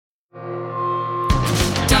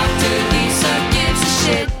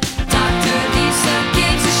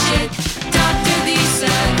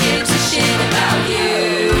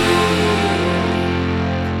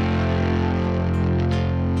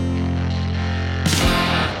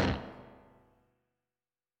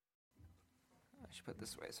should put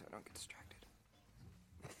this away so I don't get distracted.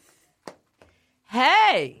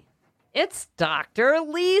 Hey, it's Dr.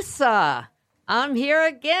 Lisa. I'm here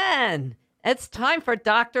again. It's time for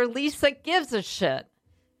Dr. Lisa Gives a Shit.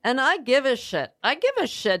 And I give a shit. I give a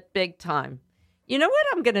shit big time. You know what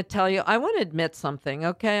I'm going to tell you? I want to admit something,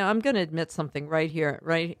 okay? I'm going to admit something right here,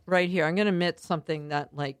 right here. I'm going to admit something that,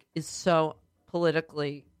 is so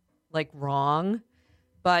politically, wrong.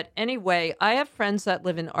 But anyway, I have friends that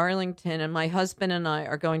live in Arlington, and my husband and I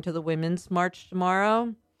are going to the Women's March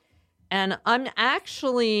tomorrow. And I'm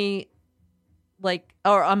actually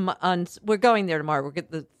we're going there tomorrow.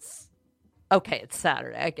 It's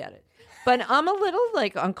Saturday. I get it. But I'm a little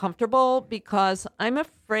uncomfortable because I'm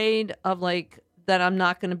afraid of that I'm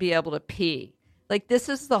not going to be able to pee. This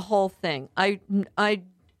is the whole thing.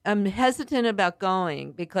 I'm hesitant about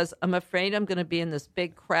going because I'm afraid I'm going to be in this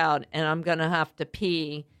big crowd and I'm going to have to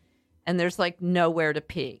pee and there's nowhere to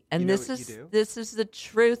pee. And this is the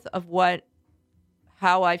truth of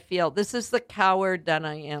how I feel. This is the coward that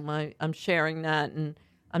I am. I'm sharing that and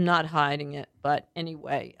I'm not hiding it. But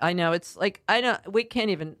anyway, I know it's we can't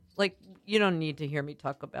even, you don't need to hear me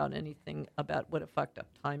talk about anything about what a fucked up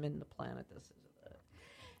time in the planet this is.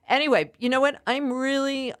 Anyway, you know what? I'm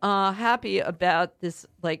really happy about this,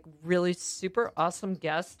 really super awesome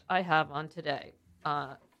guest I have on today.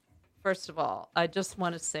 First of all, I just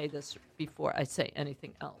want to say this before I say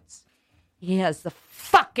anything else. He has the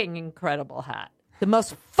fucking incredible hat. The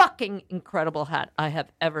most fucking incredible hat I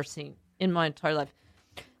have ever seen in my entire life.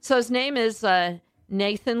 So his name is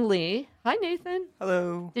Nathan Lee. Hi, Nathan.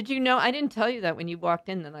 Hello. Did you know? I didn't tell you that when you walked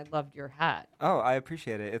in that I loved your hat. Oh, I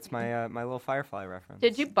appreciate it. It's my my little Firefly reference.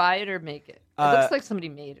 Did you buy it or make it? It looks like somebody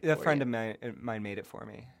made it for you. A friend of mine made it for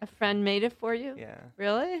me. A friend made it for you? Yeah.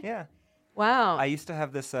 Really? Yeah. Wow. I used to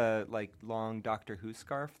have this long Doctor Who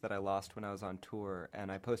scarf that I lost when I was on tour,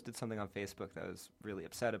 and I posted something on Facebook that I was really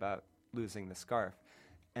upset about losing the scarf.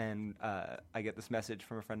 And I get this message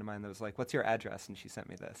from a friend of mine that was like, "What's your address?" And she sent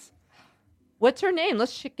me this. What's her name?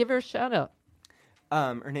 Let's give her a shout out.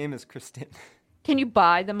 Her name is Kristen. Can you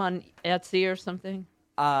buy them on Etsy or something?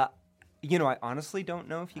 I honestly don't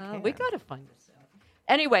know if you can. We got to find this out.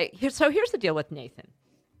 Anyway, here's the deal with Nathan,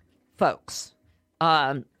 folks.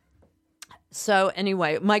 So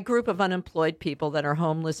anyway, my group of unemployed people that are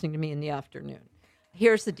home listening to me in the afternoon.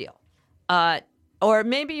 Here's the deal. Or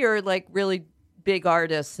maybe you're really big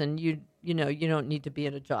artists and you don't need to be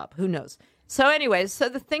in a job. Who knows? So anyway,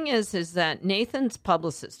 the thing is that Nathan's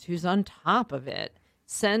publicist, who's on top of it,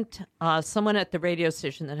 sent someone at the radio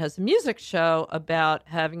station that has a music show about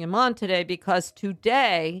having him on today because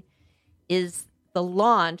today is the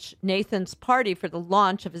launch, Nathan's party for the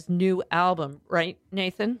launch of his new album. Right,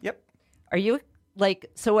 Nathan? Yep. Are you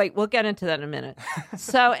so wait, we'll get into that in a minute.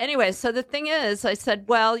 So anyway, the thing is, I said,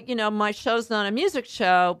 well, my show's not a music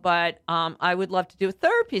show, but I would love to do a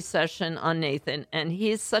therapy session on Nathan. And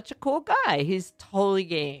he's such a cool guy. He's totally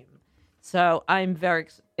game. So I'm very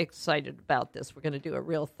excited about this. We're going to do a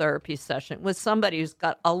real therapy session with somebody who's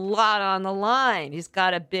got a lot on the line. He's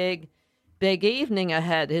got a big evening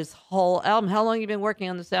ahead. His whole album. How long have you been working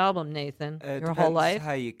on this album, Nathan? Your whole life? Depends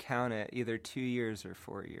how you count it. Either 2 years or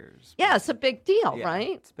 4 years. Yeah, it's a big deal, yeah,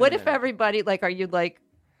 right? What if everybody,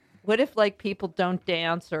 what if people don't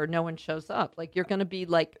dance or no one shows up? You're going to be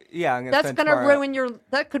yeah, I'm gonna that's going to ruin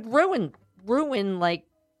that could ruin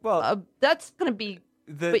that's going to be.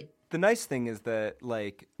 The nice thing is that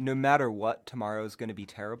no matter what, tomorrow is going to be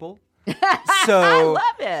terrible. So I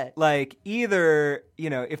love it. Either,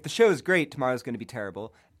 if the show is great, tomorrow's going to be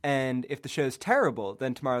terrible. And if the show's terrible,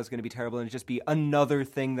 then tomorrow's going to be terrible and just be another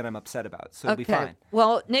thing that I'm upset about. So it'll be fine.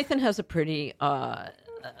 Well, Nathan has a pretty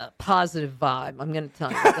positive vibe, I'm going to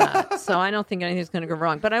tell you that. So I don't think anything's going to go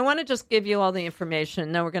wrong. But I want to just give you all the information.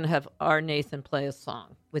 And then we're going to have our Nathan play a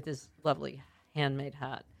song with his lovely handmade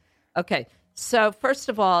hat. Okay. So first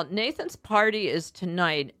of all, Nathan's party is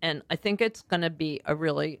tonight. And I think it's going to be a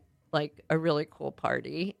really cool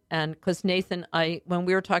party. And because Nathan, when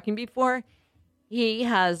we were talking before, he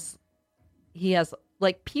has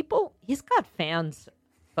people, he's got fans,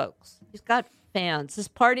 folks. He's got fans. This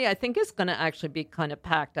party, I think, is going to actually be kind of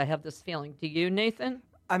packed. I have this feeling. Do you, Nathan?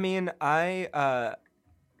 I mean, I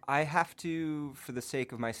have to, for the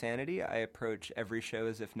sake of my sanity, I approach every show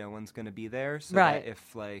as if no one's going to be there. So right. That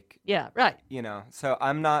if yeah, right. So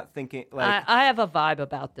I'm not thinking I have a vibe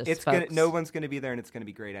about this. It's folks. no one's going to be there, and it's going to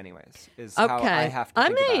be great anyways. Is okay. How I have to. I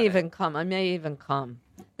may even come.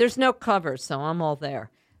 There's no cover, so I'm all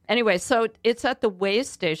there. Anyway, so it's at the Way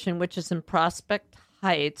Station, which is in Prospect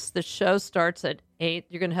Heights. The show starts at 8.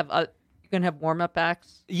 You're going to have warm up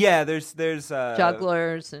acts. Yeah, there's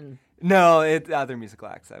jugglers and. No, it's other musical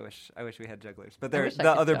acts. I wish we had jugglers, but wish I the could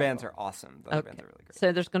other juggle. bands are awesome. The other bands are really great.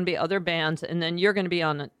 So there's going to be other bands, and then you're going to be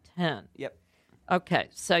on a 10. Yep. Okay,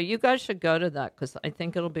 so you guys should go to that because I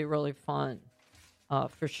think it'll be really fun,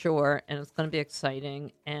 for sure, and it's going to be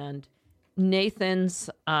exciting. And Nathan's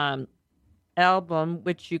album,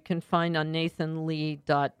 which you can find on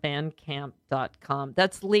nathanlee.bandcamp.com.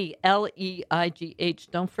 That's Lee, Leigh.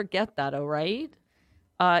 Don't forget that, all right?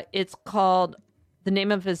 It's called, the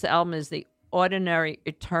name of his album is The Ordinary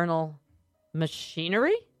Eternal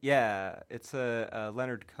Machinery. Yeah, it's a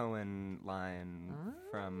Leonard Cohen line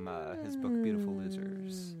from his book Beautiful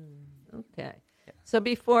Losers. Okay. Yeah. So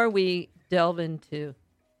before we delve into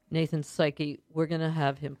Nathan's psyche, we're going to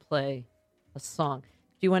have him play a song.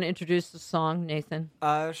 Do you want to introduce the song, Nathan?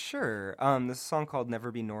 Sure. This song called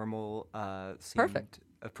Never Be Normal seemed Perfect.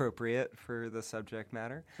 appropriate for the subject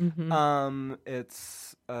matter. Mm-hmm.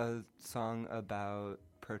 It's a song about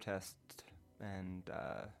protest and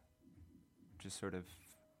just sort of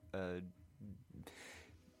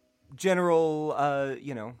general,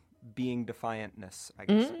 being defiantness, I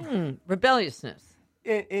guess. Rebelliousness.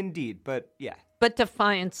 Indeed, but yeah. But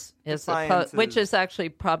defiance is, Defiance which is- is actually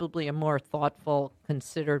probably a more thoughtful,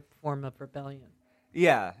 considered form of rebellion.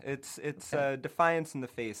 Yeah, it's Okay. defiance in the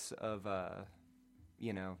face of,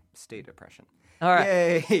 state oppression. All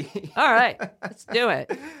right. Yay! All right, let's do it.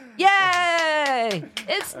 Yay!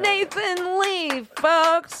 It's Nathan Lee,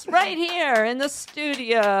 folks, right here in the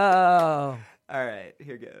studio. All right,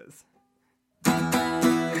 here goes.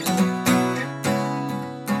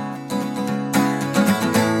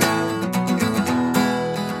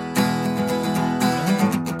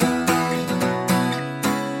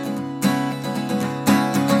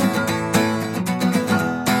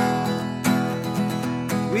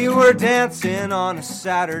 We were dancing on a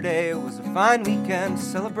Saturday. It was a fine weekend to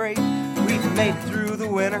celebrate. We'd made it through the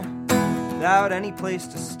winter without any place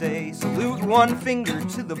to stay. Salute one finger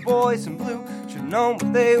to the boys in blue. Should've known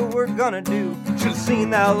what they were gonna do. Should've seen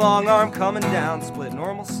that long arm coming down, split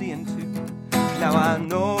normalcy in two. Now I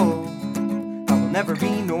know I will never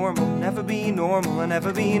be normal, never be normal, and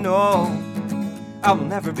never be no. I will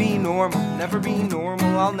never be normal, never be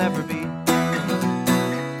normal, I'll never be.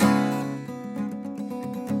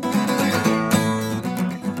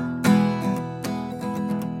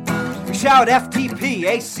 Shout FTP,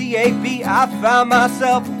 ACAB, I found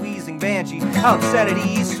myself a wheezing banshee. Outside at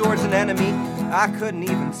ease towards an enemy I couldn't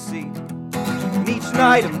even see. And each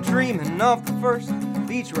night I'm dreaming of the first,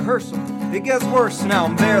 each rehearsal it gets worse. Now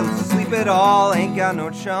I'm barely asleep at all, ain't got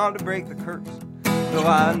no charm to break the curse. Though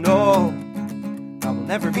I know I will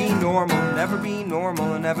never be normal, never be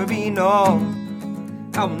normal, and never be no.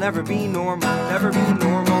 I will never be normal, never be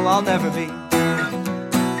normal, I'll never be.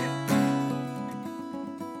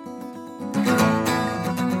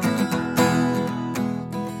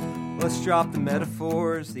 Let's drop the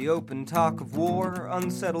metaphors, the open talk of war,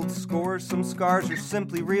 unsettled scores, some scars are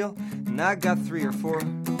simply real, and I got 3 or 4.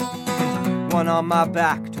 One on my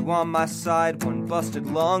back, 2 on my side, 1 busted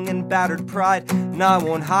lung and battered pride, and I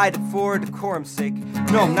won't hide it for decorum's sake.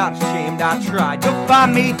 No, I'm not ashamed, I tried. You'll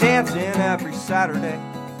find me dancing every Saturday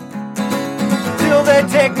till they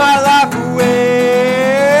take my life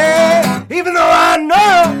away. Even though I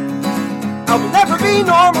know I will never be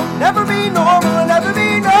normal, never be normal, and never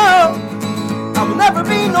be no. I will never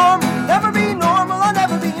be normal, never be normal, I'll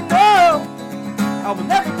never be no. I will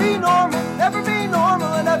never be normal, never be normal,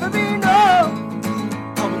 and never be no.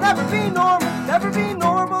 I will never be normal, never be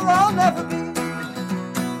normal, I'll never be.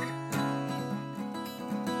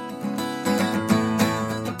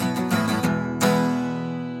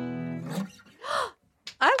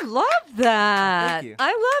 I love that. Thank you.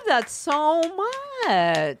 I love that so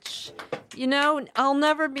much. You know, I'll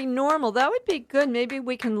never be normal. That would be good. Maybe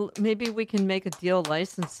we can make a deal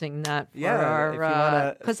licensing that for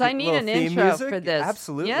our because I need an intro music, for this.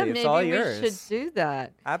 Absolutely, Yeah, it's maybe all we yours. should do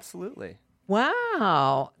that. Absolutely.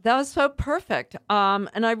 Wow, that was so perfect.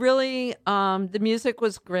 And I really, the music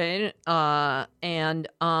was great. And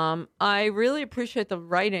I really appreciate the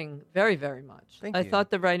writing very, very much. Thank I you.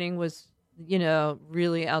 thought the writing was,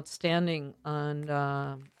 really outstanding on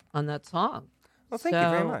that song. Well, thank you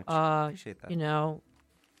very much. So, Appreciate that.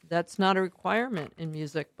 That's not a requirement in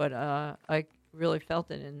music, but I really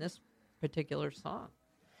felt it in this particular song,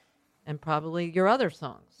 and probably your other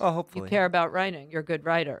songs. Oh, hopefully. You care about writing. You're a good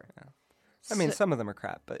writer. I mean, some of them are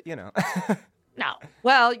crap, but No.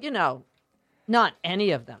 Well, not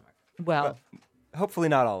any of them. Well, hopefully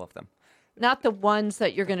not all of them. not the ones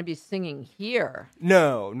that you're going to be singing here.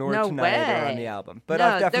 No, nor No tonight or on way. the album. But no,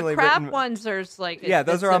 I've definitely the crap written. ones are like Yeah,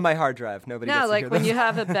 those it's are on my hard drive. Nobody gets no, to like hear when those. you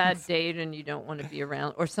have a bad date and you don't want to be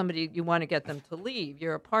around, or somebody you want to get them to leave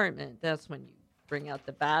your apartment. That's when you bring out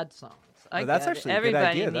the bad songs. I Oh, that's get it. actually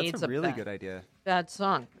Everybody a good idea. needs That's a really bad, good idea. bad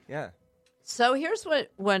song. Yeah. So here's what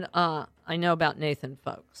I know about Nathan,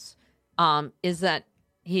 folks, is that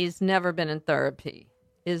he's never been in therapy.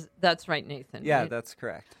 That's right, Nathan? Yeah, right? that's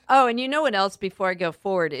correct. Oh, and you know what else before I go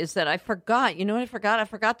forward is that I forgot. You know what I forgot? I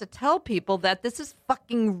forgot to tell people that this is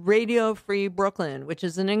fucking Radio Free Brooklyn, which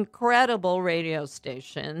is an incredible radio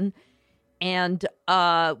station. And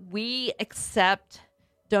we accept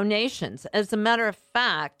donations. As a matter of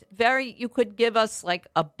fact, you could give us like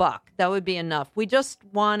 $1. That would be enough. We just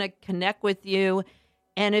want to connect with you.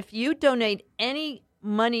 And if you donate any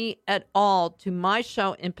money at all to my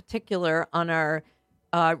show in particular on our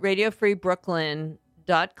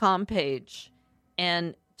radiofreebrooklyn.com page,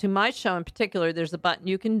 and to my show in particular, there's a button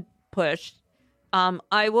you can push.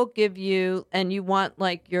 I will give you, and you want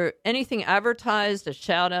like your anything advertised, a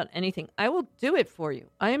shout out, anything, I will do it for you.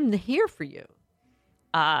 I am here for you.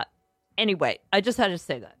 Anyway, I just had to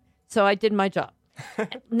say that. So I did my job.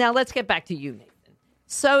 Now let's get back to you, Nathan.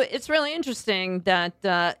 So it's really interesting that,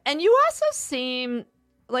 and you also seem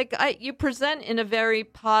like you present in a very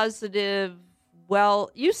positive,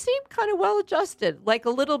 you seem kind of well adjusted, like a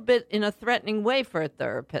little bit in a threatening way for a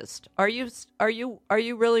therapist. Are you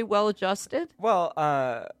really well adjusted? Well,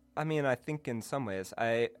 I mean, I think in some ways,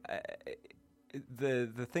 the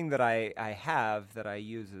thing that I have that I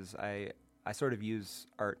use is I sort of use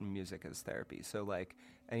art and music as therapy. So like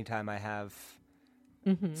anytime I have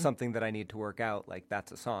something that I need to work out, like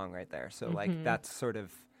that's a song right there. So like that's sort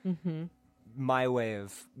of my way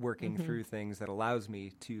of working through things that allows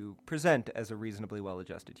me to present as a reasonably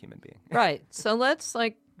well-adjusted human being. Right. So let's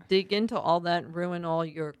like dig into all that and ruin all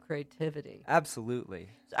your creativity. Absolutely.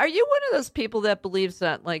 Are you one of those people that believes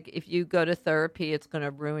that like if you go to therapy, it's going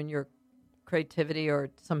to ruin your creativity or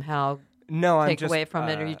somehow take away from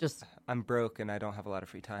it, or you just... I'm broke and I don't have a lot of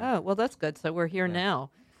free time. Oh, well, that's good. So we're here now.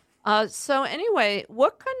 So anyway,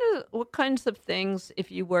 what kinds of things,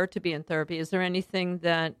 if you were to be in therapy, is there anything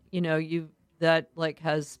that, that like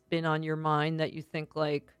has been on your mind that you think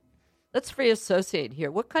like, let's free associate here?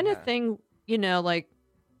 What kind of thing, like,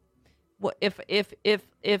 what if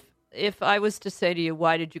I was to say to you,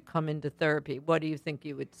 why did you come into therapy? What do you think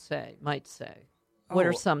you might say? What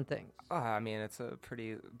are some things? I mean, it's a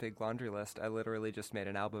pretty big laundry list. I literally just made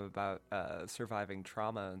an album about surviving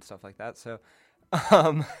trauma and stuff like that. So,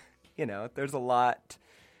 there's a lot.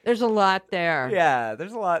 There's a lot there. Yeah,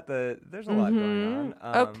 there's a lot going on.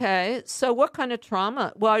 Okay, so what kind of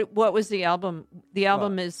trauma? Well, what was the album? The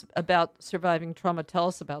album is about surviving trauma. Tell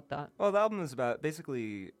us about that. Well, the album is about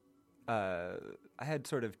basically. I had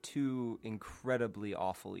sort of 2 incredibly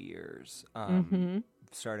awful years,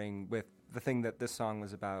 starting with the thing that this song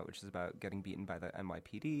was about, which is about getting beaten by the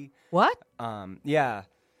NYPD. What? Yeah,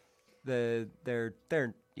 they're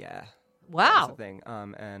yeah. Wow. That's the thing.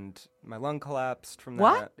 And my lung collapsed from that.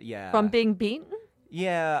 What? Yeah. From being beaten?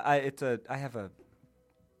 Yeah, I have a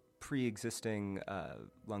pre-existing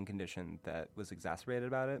lung condition that was exacerbated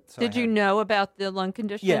about it. So Did you know about the lung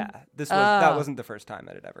condition? Yeah, that wasn't the first time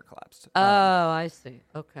that it ever collapsed. I see.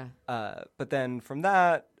 Okay. But then from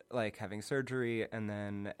that, like having surgery and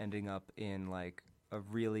then ending up in like a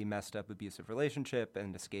really messed up abusive relationship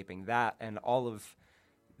and escaping that, and all of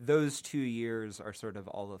those 2 years are sort of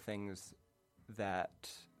all the things that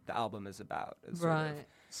the album is about. Right.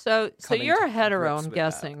 So you're a hetero, I'm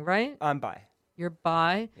guessing, right? I'm bi. You're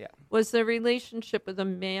bi? Yeah. Was the relationship with a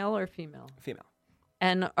male or female? Female.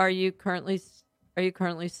 And are you currently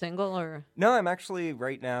single or? No, I'm actually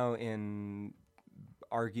right now in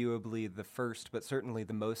arguably the first, but certainly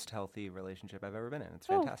the most healthy relationship I've ever been in. It's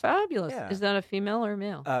fantastic. Oh, fabulous. Yeah. Is that a female or a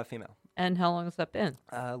male? Female. And how long has that been?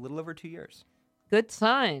 A little over 2 years. Good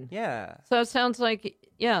sign. Yeah. So it sounds like,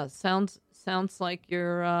 sounds like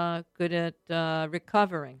you're good at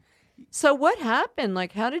recovering. So what happened?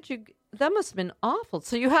 Like, how did you? That must have been awful.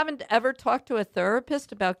 So you haven't ever talked to a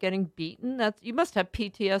therapist about getting beaten? You must have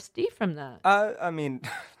PTSD from that. I mean,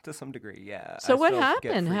 to some degree, yeah. So what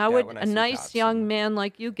happened? How would a nice young man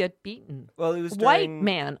like you get beaten? Well, it was white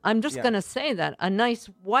man. I'm just going to say that. A nice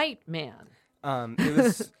white man. It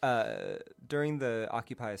was during the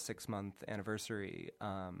Occupy 6-month anniversary.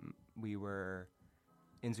 We were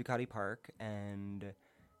in Zuccotti Park, and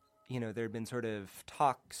there had been sort of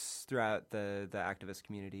talks throughout the activist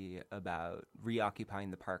community about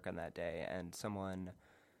reoccupying the park on that day, and someone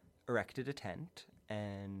erected a tent,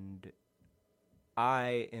 and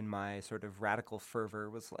I, in my sort of radical fervor,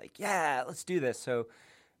 was like, yeah, let's do this. So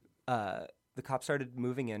the cops started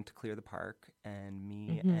moving in to clear the park, and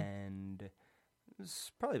me and it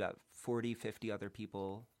was probably about 40, 50 other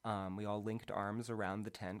people. We all linked arms around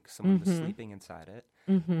the tent 'cause someone was sleeping inside it.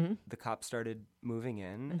 The cops started moving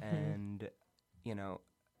in, and, you know,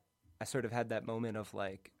 I sort of had that moment of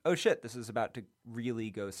like, oh shit, this is about to really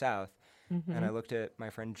go south. And I looked at my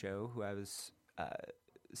friend Joe, who I was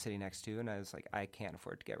sitting next to, and I was like, I can't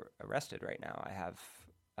afford to get arrested right now. I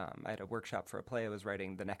had a workshop for a play I was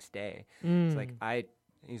writing the next day. It's like,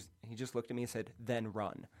 he just looked at me and said, then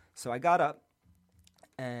run. So I got up,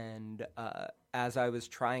 and as I was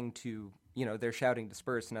trying to, you know, they're shouting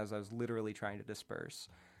disperse, and as I was literally trying to disperse,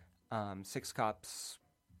 6 cops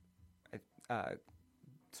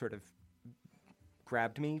sort of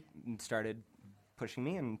grabbed me and started pushing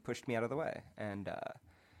me and pushed me out of the way. And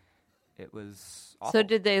it was awful. So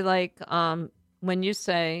did they like when you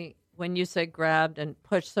say grabbed and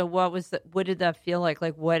pushed? So what did that feel like?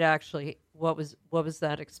 Like what was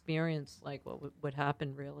that experience like? What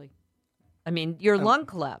happened really? I mean, your lung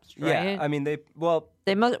collapsed, right? Yeah, I mean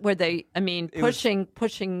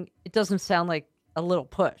pushing. It doesn't sound like a little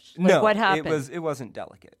push. Like, no, what happened? it wasn't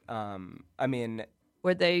delicate. I mean,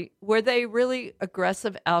 were they really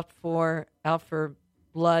aggressive out for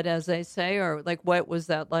blood, as they say, or like what was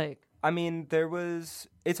that like? I mean,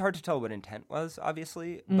 it's hard to tell what intent was,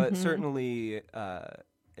 obviously, but certainly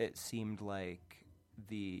it seemed like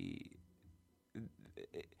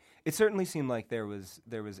it certainly seemed like there was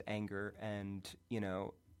anger, and, you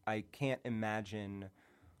know, I can't imagine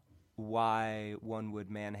why one would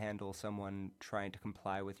manhandle someone trying to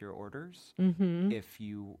comply with your orders if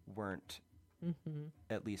you weren't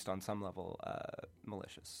at least on some level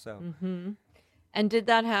malicious. So, and did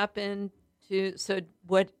that happen to? So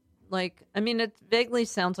what? Like, I mean, it vaguely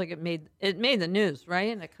sounds like it made the news, right?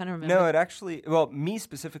 And I kind of remember. No, it actually. Well, me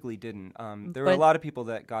specifically didn't. There were a lot of people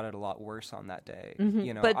that got it a lot worse on that day.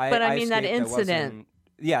 You know, but I mean that escaped, incident.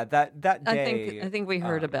 Yeah, that day. I think we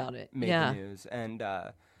heard about it. Made the news, and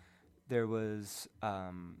there was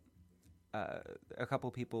a couple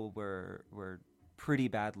people were pretty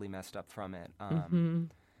badly messed up from it.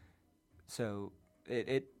 So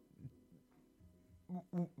it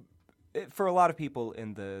for a lot of people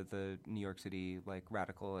in the New York City like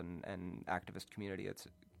radical and activist community,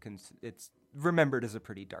 it's remembered as a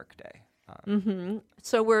pretty dark day.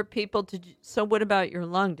 So were people? So what about your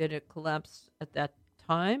lung? Did it collapse at that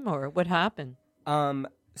time, or what happened?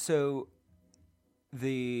 So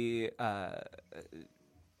the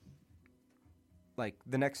like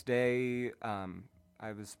the next day,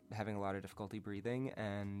 I was having a lot of difficulty breathing,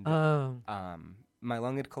 and my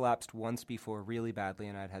lung had collapsed once before really badly,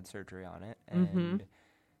 and I'd had surgery on it. And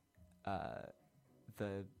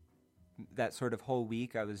that sort of whole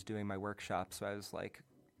week I was doing my workshop, so I was like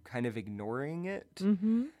kind of ignoring it.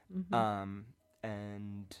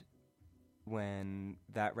 And when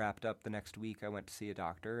that wrapped up the next week, I went to see a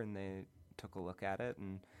doctor, and they took a look at it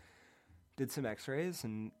and did some x-rays,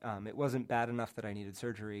 and it wasn't bad enough that I needed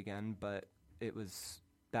surgery again, but it was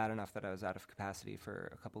bad enough that I was out of capacity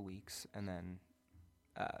for a couple weeks, and then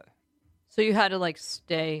so you had to like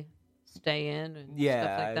stay in and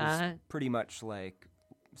stuff like that? I was pretty much like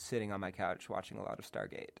sitting on my couch watching a lot of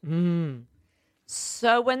Stargate.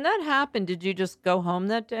 So when that happened, did you just go home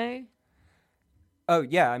that day? Oh,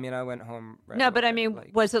 yeah. I mean, I went home. No, but I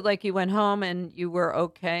mean, was it like you went home and you were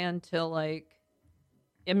okay until like,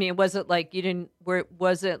 I mean, was it like you didn't,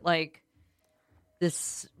 was it like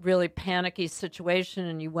this really panicky situation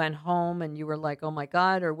and you went home and you were like, oh my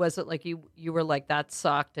God, or was it like you were like, that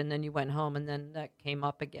sucked, and then you went home and then that came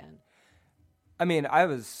up again? I mean,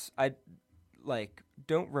 I like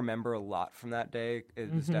don't remember a lot from that day.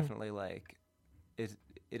 It was definitely like, it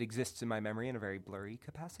exists in my memory in a very blurry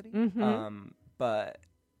capacity. But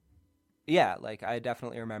yeah, like I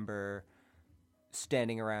definitely remember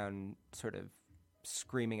standing around sort of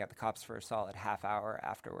screaming at the cops for a solid half hour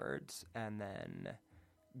afterwards, and then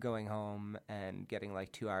going home and getting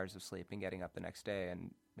like 2 hours of sleep and getting up the next day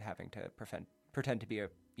and having to pretend to be a,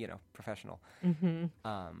 you know, professional.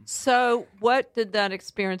 So what did that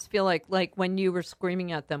experience feel like? Like when you were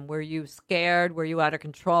screaming at them, were you scared? Were you out of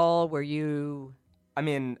control? Were you... I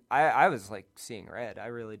mean, I was like seeing red. I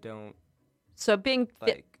really don't... So being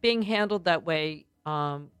handled that way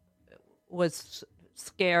was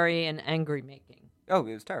scary and angry making. Oh,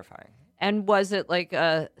 it was terrifying. And was it like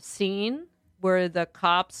a scene where the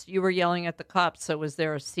cops, you were yelling at the cops, so was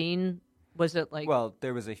there a scene? Was it like... Well,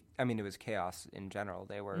 there was it was chaos in general.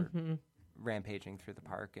 They were rampaging through the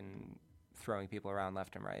park and throwing people around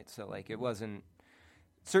left and right. So, like, it wasn't...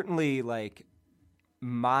 Certainly, like,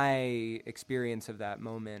 my experience of that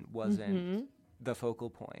moment wasn't the focal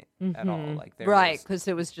point at all. Like there Right, was, because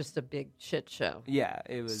it was just a big shit show. yeah,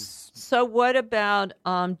 it was. So what about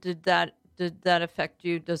did that affect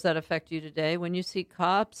you? Does that affect you today when you see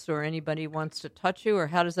cops or anybody wants to touch you, or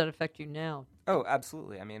how does that affect you now? Oh,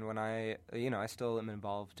 absolutely. I mean, when I still am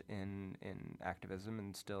involved in activism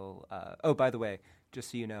and still. Oh, by the way, just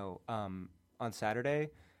so you know, on Saturday,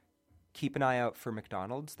 keep an eye out for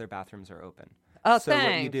McDonald's. Their bathrooms are open. Oh, so thanks.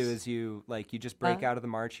 what you do is you just break out of the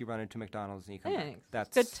march, you run into McDonald's, and you come Thanks. back.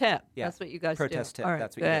 That's good tip. Yeah, That's what you guys protest do. tip. All right,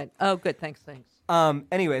 That's what good. you do. Oh, good. Thanks.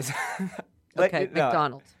 Anyways. Okay,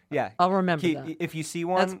 McDonald's. Yeah, I'll remember that. If you see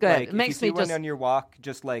one, That's good. Like, It makes if you see me one just on your walk,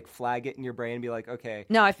 just like flag it in your brain and be like, okay.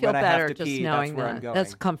 No, I feel when I better have to just pee, knowing that's where I'm that. going.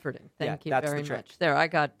 That's comforting. Thank you that's the very trick. much. There, I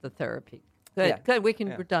got the therapy. Good, Yeah. good.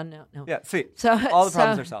 We're done now. No. Yeah, sweet. So all the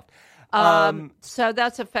problems are solved. So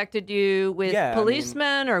that's affected you with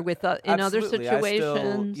policemen or with in other Absolutely.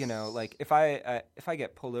 situations. I still, like if I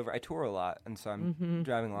get pulled over, I tour a lot, and so I'm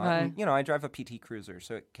driving a lot. Right. And, I drive a PT Cruiser,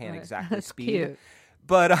 so it can't exactly That's speed. cute.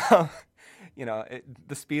 But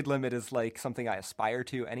the speed limit is like something I aspire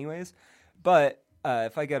to, anyways. But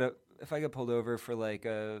if I get pulled over for like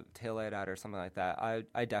a taillight out or something like that,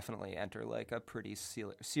 I definitely enter like a pretty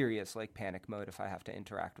serious like panic mode if I have to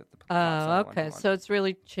interact with the cops. Oh, okay. So it's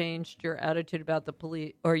really changed your attitude about the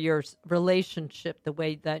police or your relationship, the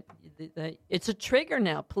way that it's a trigger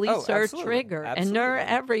now. Police are a trigger, and they're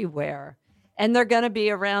everywhere. And they're going to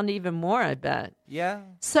be around even more, I bet. Yeah.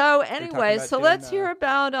 So anyway, so let's hear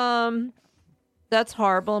about, that's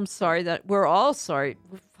horrible. I'm sorry that we're all sorry.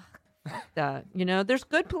 Fuck that. There's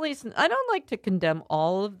good police. I don't like to condemn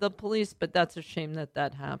all of the police, but that's a shame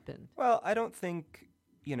that happened. Well, I don't think,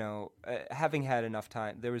 having had enough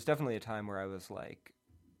time, there was definitely a time where I was like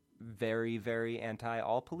very, very anti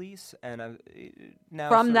all police. And I've now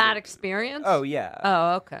from that experience? Oh, yeah.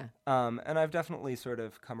 Oh, okay. And I've definitely sort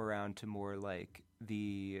of come around to more like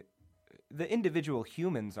the individual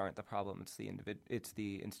humans aren't the problem. It's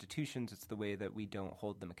the institutions. It's the way that we don't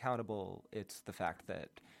hold them accountable. It's the fact that,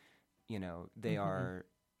 they are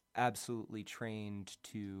absolutely trained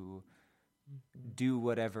to do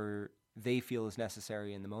whatever they feel is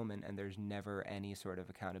necessary in the moment, and there's never any sort of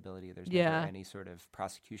accountability. There's never any sort of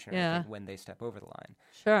prosecution or anything when they step over the line.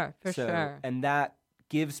 Sure, sure. And that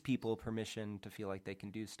gives people permission to feel like they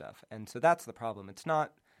can do stuff. And so that's the problem. It's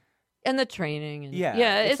not... And the training. And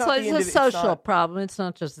it's a social problem. It's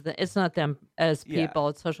not just it's not them as people.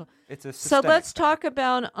 It's social. It's a so let's talk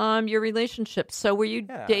about your relationship. So were you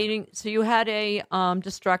dating? So you had a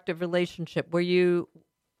destructive relationship. Were you?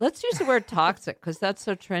 Let's use the word toxic because that's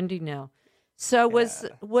so trendy now. So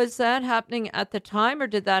was that happening at the time, or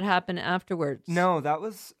did that happen afterwards? No, that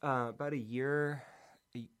was about a year.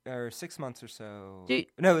 Or 6 months or so.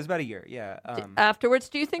 No, it was about a year. Yeah. Afterwards,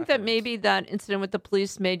 do you think that maybe that incident with the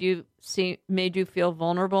police made you feel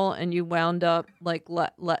vulnerable, and you wound up like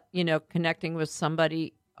connecting with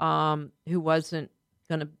somebody who wasn't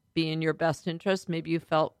going to be in your best interest? Maybe you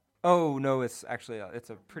felt. Oh no, it's actually it's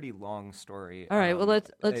a pretty long story. All right, well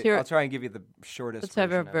let's hear. I'll try and give you the shortest. Let's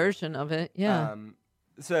have a version of it. Yeah.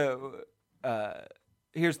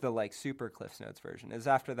 Here's the like super Cliff's Notes version. Is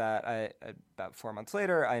after that, about 4 months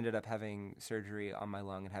later, I ended up having surgery on my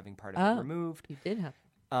lung and having part of it removed. You did have.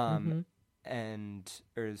 Or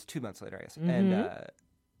it was 2 months later, I guess. And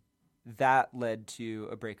that led to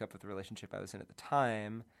a breakup with the relationship I was in at the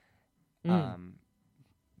time,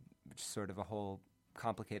 which is sort of a whole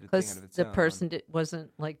complicated thing out of its own. The person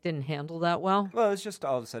didn't handle that well. Well, it was just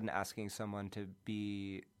all of a sudden asking someone to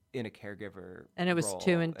be in a caregiver and it was role,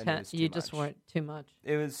 too intense. You just weren't too much.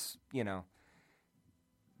 It was,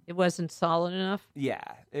 it wasn't solid enough. Yeah,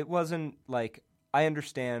 it wasn't like I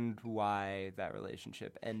understand why that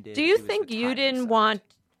relationship ended. Do you think you didn't want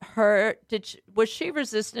her? Was she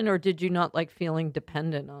resistant, or did you not like feeling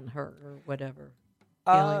dependent on her or whatever?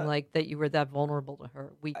 Feeling like that you were that vulnerable to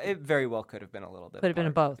her. It very well could have been a little bit. Could have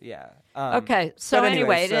been both. Yeah. Okay. So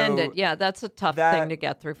anyway, it ended. Yeah, that's a tough thing to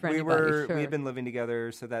get through for anybody. We had been living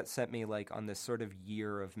together, so that sent me like on this sort of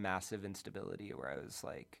year of massive instability where I was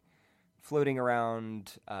like floating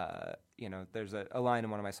around. There's a line in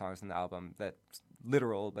one of my songs in the album that's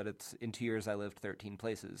literal, but it's in 2 years I lived 13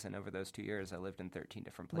 places, and over those 2 years I lived in 13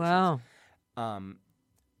 different places. Wow.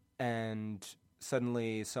 And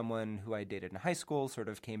suddenly someone who I dated in high school sort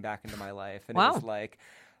of came back into my life, and wow. It was like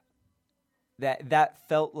that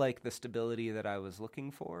felt like the stability that I was looking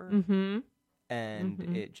for,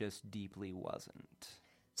 and it just deeply wasn't.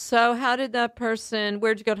 So how did that person,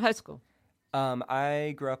 where'd you go to high school?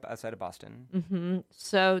 I grew up outside of Boston.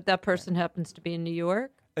 So that person happens to be in New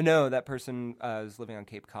York? No, that person was living on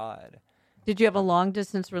Cape Cod. Did you have a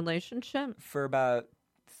long-distance relationship? For about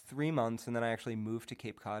 3 months, and then I actually moved to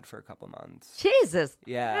Cape Cod for a couple months. Jesus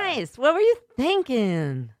Yeah. Christ. What were you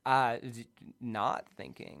thinking? Not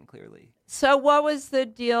thinking, clearly. So what was the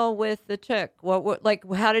deal with the chick?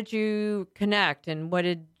 How did you connect, and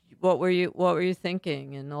what were you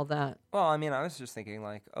thinking and all that? Well, I mean, I was just thinking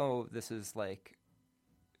like, oh, this is like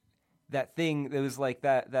that thing that was like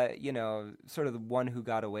that, you know, sort of the one who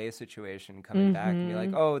got away situation coming back and be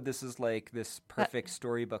like, oh, this is like this perfect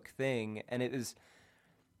storybook thing. And it was,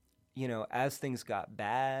 you know, as things got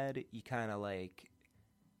bad, you kind of like,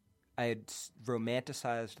 I had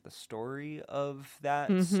romanticized the story of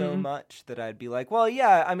that so much that I'd be like, well,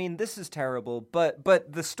 yeah, I mean, this is terrible, but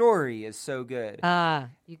the story is so good. Yeah.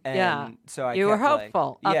 So I You were kept,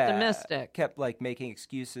 hopeful, optimistic. Kept like making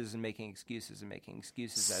excuses and making excuses and making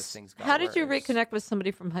excuses as things got How did you worse. reconnect with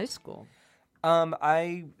somebody from high school?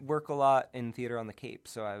 I work a lot in theater on the Cape,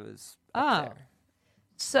 so I was up there.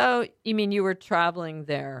 So you mean you were traveling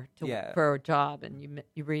there Yeah. for a job, and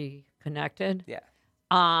you reconnected? Yeah.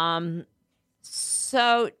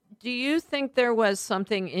 So do you think there was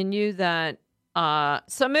something in you that,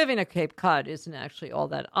 so moving to Cape Cod isn't actually all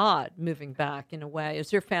that odd, moving back in a way.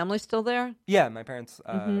 Is your family still there? Yeah, my parents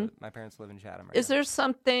live in Chatham right Is there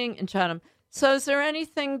something in Chatham? So is there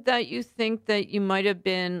anything that you think that you might have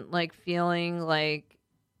been like feeling like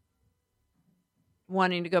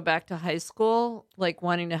wanting to go back to high school, like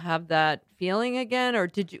wanting to have that feeling again? Or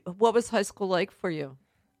what was high school like for you?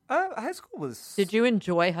 High school was... Did you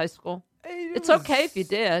enjoy high school? It's was okay if you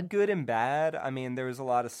did. Good and bad. I mean, there was a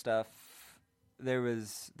lot of stuff. There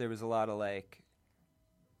was a lot of like,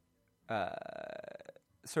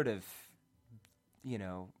 sort of, you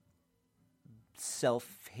know,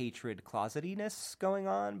 self-hatred closetiness going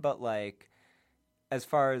on. But like, as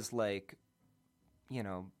far as like, you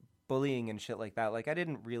know, bullying and shit like that, like I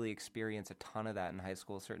didn't really experience a ton of that in high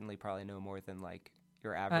school. Certainly probably no more than like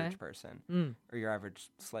your average person or your average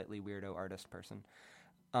slightly weirdo artist person.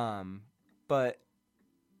 But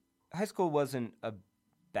high school wasn't a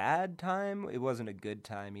bad time. It wasn't a good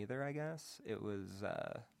time either, I guess. It was,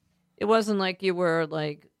 It wasn't like you were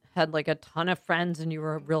like, had like a ton of friends and you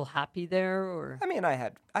were real happy there, or? I mean, I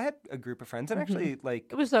had a group of friends, and actually like,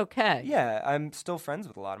 It was okay. yeah, I'm still friends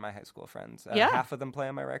with a lot of my high school friends. Yeah. Half of them play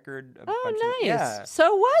on my record. Oh, nice. Yeah. So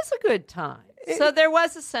it was a good time. So there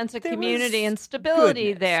was a sense of there community was and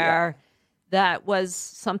stability goodness, there that was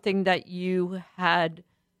something that you had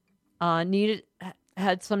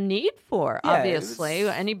had some need for, Yeah, it obviously.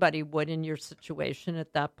 was- Anybody would in your situation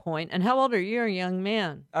at that point. And how old are you? You're a young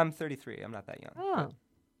man. I'm 33. I'm not that young. Oh.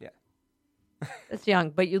 Yeah. That's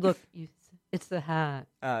young, but you look, it's the hat.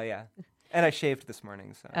 Oh, yeah. And I shaved this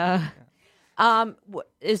morning, so.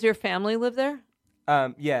 Is your family live there?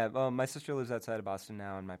 Yeah, well, my sister lives outside of Boston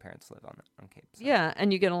now, and my parents live on Cape. So. Yeah,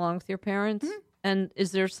 and you get along with your parents? And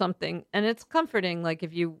is there something, and it's comforting, like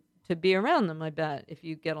to be around them, I bet, if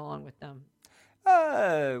you get along with them.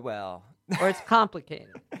 Well. Or it's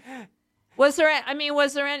complicated. Was there any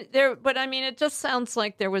there, but I mean, it just sounds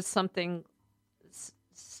like there was something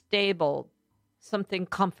stable, something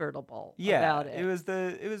comfortable about it.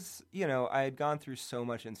 It was, you know, I had gone through so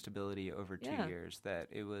much instability over 2 years that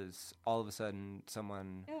it was all of a sudden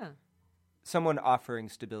someone offering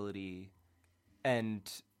stability and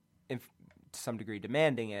to some degree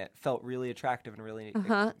demanding it felt really attractive and really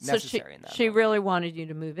necessary in that she moment. really wanted you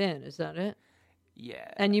to move in, is that it?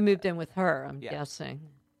 Yeah. And you moved in with her, I'm guessing.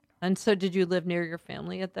 And so did you live near your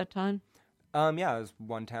family at that time? Yeah, I was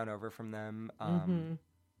one town over from them.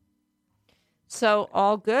 So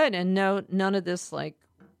all good, and none of this like,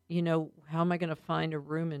 you know, how am I going to find a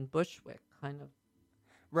room in Bushwick kind of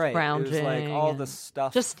Right. scrounging? It was like all and the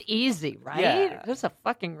stuff. just easy, right? Yeah. Just a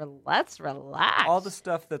fucking let's relax. All the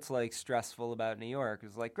stuff that's like stressful about New York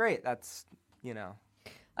is like, great, that's, you know.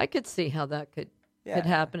 I could see how that could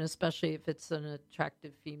happen, especially if it's an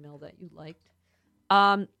attractive female that you liked.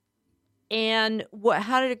 And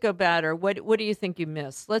how did it go bad, or what do you think you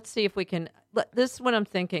missed? Let's see if we can. This is what I'm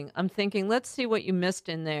thinking. Let's see what you missed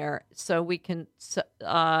in there, so we can see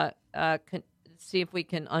if we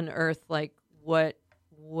can unearth like what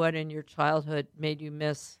in your childhood made you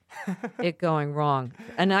miss it going wrong.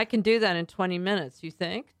 And I can do that in 20 minutes. You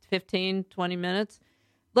think 15, 20 minutes?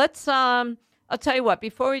 Let's I'll tell you what,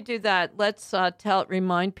 before we do that, let's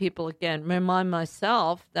remind people again, remind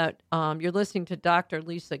myself that you're listening to Dr.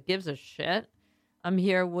 Lisa Gives a Shit. I'm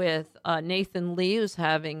here with Nathan Lee, who's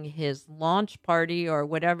having his launch party or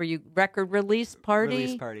whatever record release party.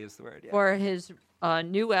 Release party is the word, yeah. For his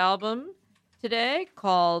new album today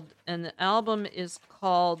and the album is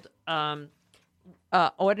called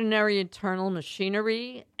Ordinary Eternal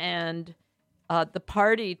Machinery, and the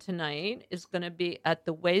party tonight is going to be at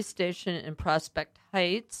the Way Station in Prospect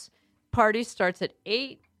Heights. Party starts at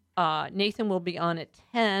 8. Nathan will be on at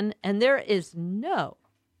 10, and there is no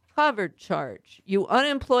cover charge. You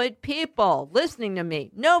unemployed people listening to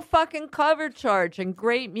me, no fucking cover charge and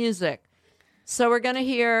great music. So we're gonna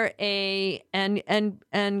hear give to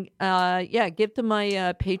my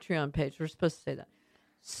Patreon page. We're supposed to say that.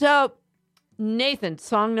 So, Nathan,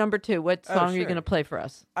 song number 2. What song are you gonna play for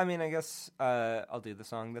us? I mean, I guess I'll do the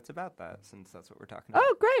song that's about that, since that's what we're talking about.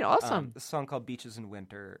 Oh, great, awesome. The song called "Beaches in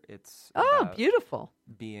Winter." It's about beautiful.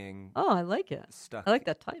 Being I like it. Stuck. I like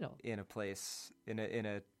that title. In a place, in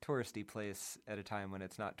a touristy place at a time when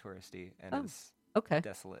it's not touristy and is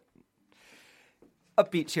desolate.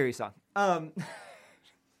 Upbeat, cheery song.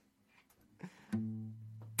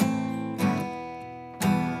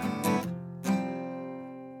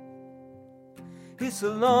 It's a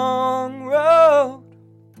long road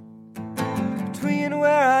between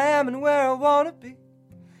where I am and where I want to be,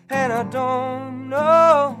 and I don't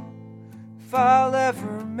know if I'll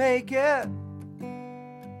ever make it.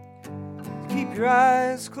 Keep your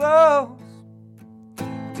eyes closed.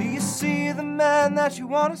 Do you see the man that you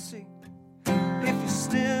want to see? If you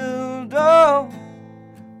still don't, well,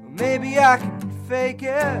 maybe I can fake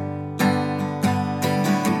it.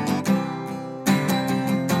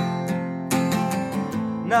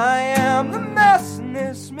 And I am the mess in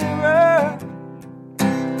this mirror.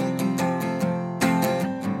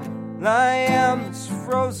 And I am this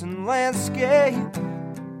frozen landscape.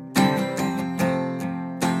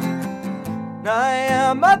 And I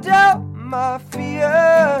am my doubt, my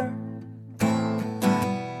fear.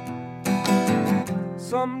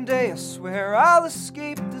 Someday I swear I'll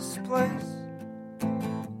escape this place.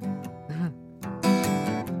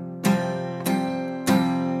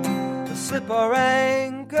 We'll slip our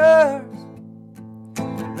anchors,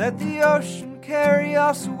 let the ocean carry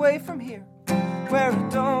us away from here, where it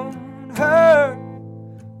don't hurt,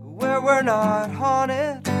 where we're not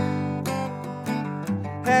haunted.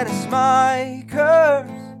 And it's my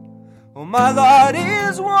curse, oh my lot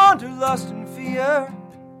is wanderlust and fear.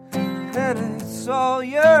 And it's all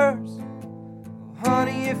yours, oh,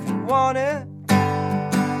 honey, if you want it.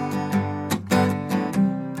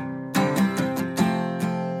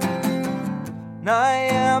 And I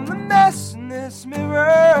am the mess in this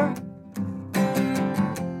mirror.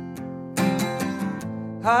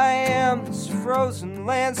 I am this frozen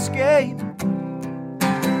landscape.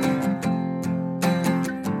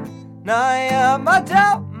 And I am my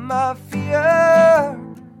doubt, my fear.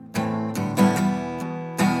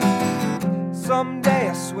 Someday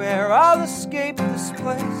I swear I'll escape this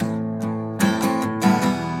place.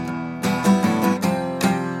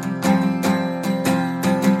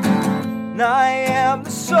 And I am the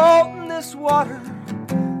salt in this water.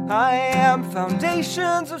 I am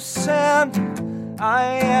foundations of sand.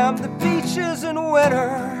 I am the beaches in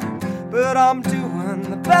winter. But I'm doing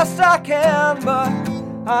the best I can. But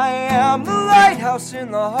I am the lighthouse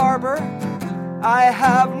in the harbor. I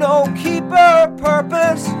have no keeper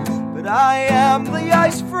purpose. But I am the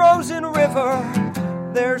ice-frozen river.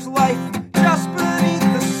 There's life just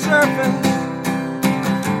beneath the surface.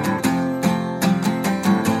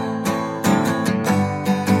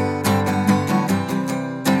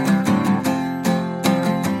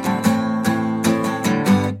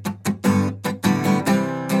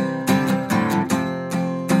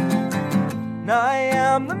 And I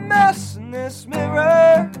am the mess in this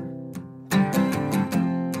mirror.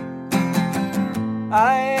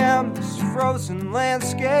 I am this frozen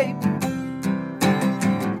landscape.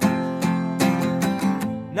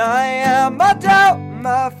 And I am my doubt,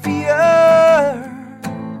 my fear.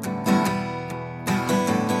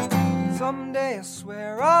 Someday I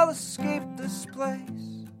swear I'll escape this place.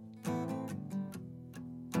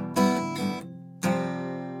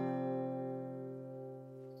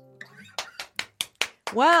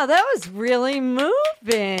 Wow, that was really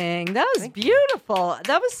moving. That was beautiful.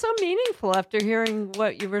 That was so meaningful after hearing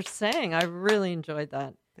what you were saying. I really enjoyed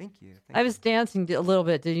that. Thank you. I was dancing a little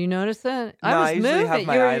bit. Did you notice that? No, I usually have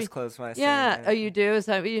my eyes closed when I sing. Yeah. Oh, you do? Is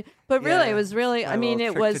that what you... But really, it was really... I mean,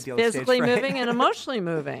 it was physically moving and emotionally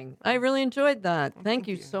moving. I really enjoyed that. Thank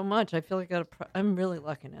you so much. I feel like I'm really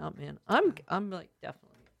lucking out, man. I'm like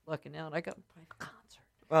definitely lucking out. I got a concert.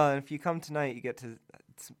 Well, and if you come tonight, you get to...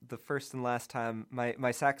 It's the first and last time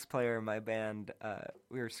my sax player in my band,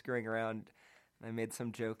 we were screwing around, and I made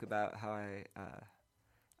some joke about how I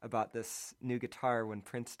bought this new guitar when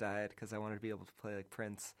Prince died because I wanted to be able to play like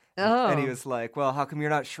Prince. Oh. And he was like, well, how come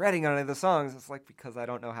you're not shredding on any of the songs? It's like, because I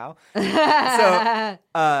don't know how.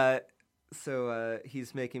 So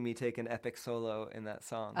he's making me take an epic solo in that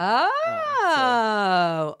song.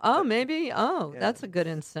 Maybe. Yeah. That's a good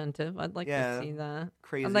incentive. I'd like Yeah. to see that.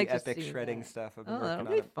 Crazy I'd like to epic see shredding that. stuff. I've been Oh, working that'll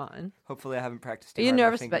on be it. fun. Hopefully, I haven't practiced too Are you hard. My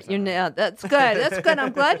nervous fingers about your aren't. nail? That's good. That's good.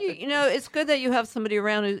 I'm glad it's good that you have somebody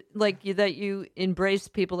around who, like you, that you embrace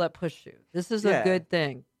people that push you. This is a Yeah. good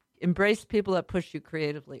thing. Embrace people that push you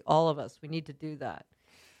creatively. All of us. We need to do that.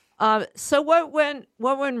 So what went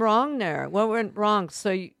wrong there? What went wrong?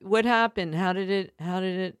 So what happened? How did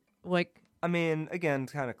it like? I mean, again,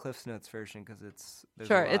 kind of Cliff's Notes version because there's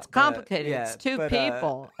Sure, a lot, it's but, complicated. yeah, It's two but,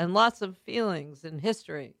 people and lots of feelings and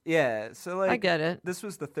history. Yeah, so like I get it. This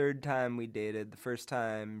was the third time we dated. The first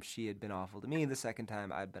time she had been awful to me. The second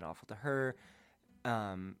time I'd been awful to her.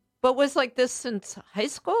 But was like this since high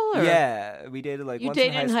school? Or? Yeah, we dated like You once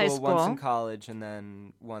dated in high in school, high once school? in college, and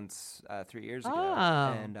then once 3 years ago.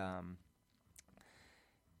 Oh. And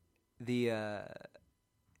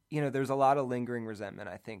there's a lot of lingering resentment,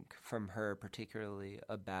 I think, from her, particularly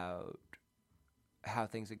about how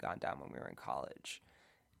things had gone down when we were in college.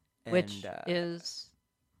 Which And, is,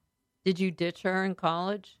 did you ditch her in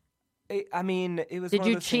college? I mean, it was. Did one of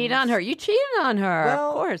you those cheat things- on her? You cheated on her, Well,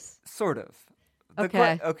 of course. Sort of.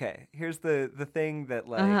 Okay. Okay. Here's the thing that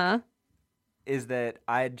is that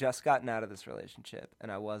I had just gotten out of this relationship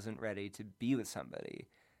and I wasn't ready to be with somebody.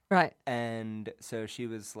 Right. And so she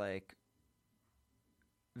was like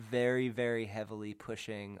very, very heavily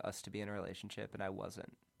pushing us to be in a relationship, and I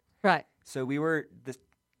wasn't. Right. So we were this.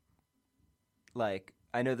 Like,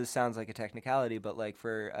 I know this sounds like a technicality, but like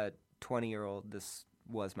for a 20-year-old, this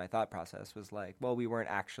was my thought process. Was like, well, we weren't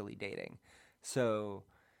actually dating, so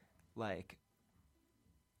like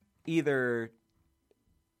either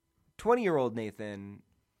 20-year-old Nathan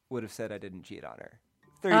would have said I didn't cheat on her.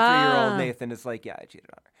 33-year-old Nathan is like, yeah, I cheated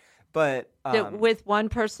on her. But With one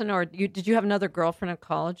person, or did you have another girlfriend in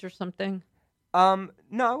college or something? no,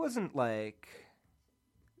 I wasn't like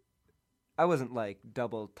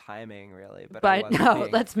double timing really, but I wasn't no,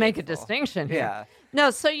 being let's make a faithful. distinction here. Yeah,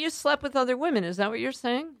 No, so you slept with other women. Is that what you're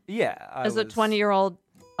saying? yeah. As a 20-year-old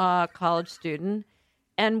college student,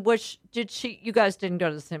 and you guys didn't go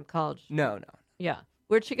to the same college? No. Yeah.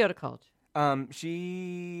 Where'd she go to college? Where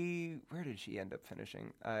did she end up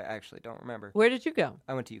finishing? I actually don't remember. Where did you go?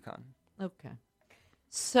 I went to UConn. Okay.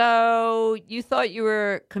 So you thought you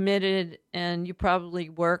were committed, and you probably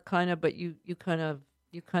were kind of, but you kind of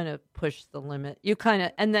pushed the limit.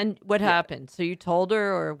 And then what happened? So you told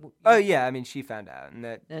her, or? Oh yeah, I mean she found out, and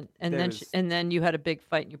that and then you had a big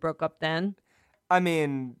fight, and you broke up. Then? I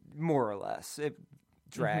mean, more or less, it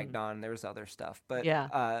dragged on. There was other stuff, but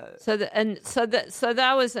yeah. So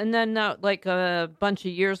that was, and then like a bunch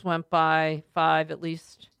of years went by, 5 at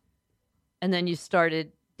least, and then you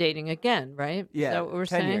started dating again, right? Yeah, Is that what we're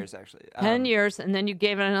 10 saying? years actually. 10 years, and then you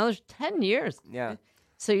gave it another 10 years. Yeah.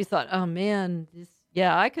 So you thought, oh man,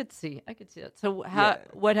 I could see that. So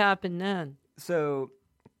what happened then? So,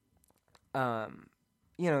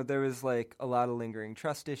 there was like a lot of lingering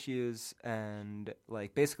trust issues, and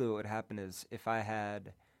like basically what would happen is if I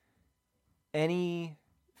had any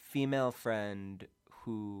female friend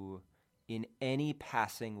who in any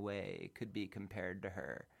passing way could be compared to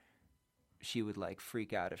her, she would like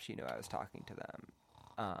freak out if she knew I was talking to them.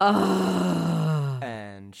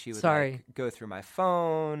 And she would like, go through my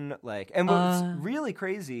phone, like, and what's really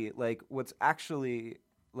crazy, like what's actually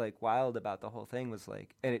like wild about the whole thing was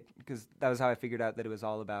like, and because that was how I figured out that it was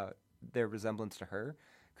all about their resemblance to her,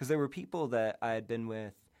 because there were people that I had been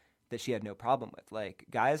with that she had no problem with, like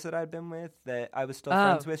guys that I'd been with that I was still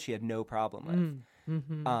friends with, she had no problem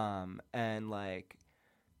with, and like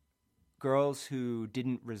girls who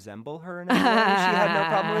didn't resemble her in any way, she had no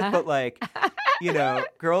problem with, but like,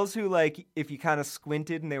 girls who like, if you kind of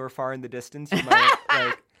squinted and they were far in the distance, you might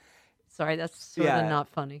like. Sorry, that's sort of not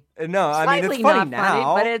funny. No, Slightly I mean it's funny not now,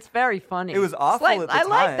 funny, but it's very funny. It was awful at the time. I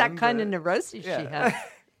like that kind of neurosis she had.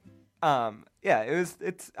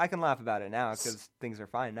 It's. I can laugh about it now because things are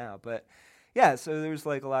fine now, but. Yeah, so there's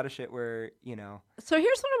like a lot of shit where, So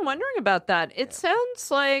here's what I'm wondering about that. It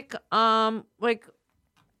sounds like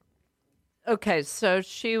okay, so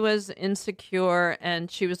she was insecure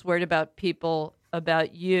and she was worried about people,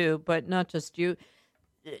 about you, but not just you,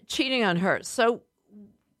 cheating on her. So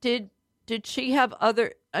did she have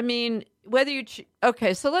other, I mean, whether you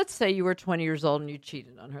okay, so let's say you were 20 years old and you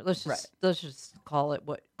cheated on her. Let's just call it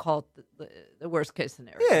the worst case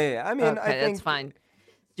scenario. Yeah. I mean, okay, I think that's fine.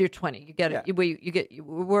 You're 20. You get it.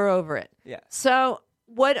 We're over it. Yeah. So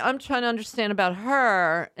what I'm trying to understand about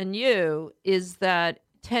her and you is that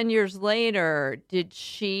 10 years later,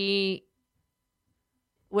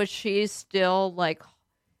 was she still like,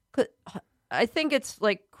 I think it's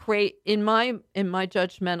like in my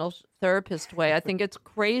judgmental therapist way. I think it's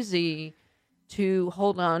crazy to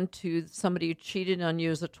hold on to somebody who cheated on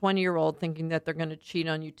you as a 20-year-old, thinking that they're going to cheat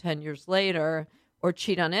on you 10 years later, or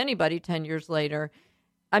cheat on anybody 10 years later.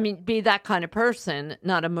 I mean, be that kind of person,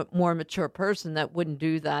 not a more mature person that wouldn't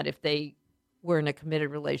do that if they were in a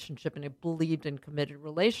committed relationship and they believed in committed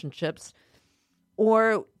relationships.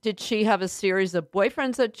 Or did she have a series of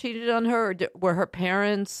boyfriends that cheated on her? Or were her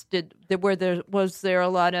parents, was there a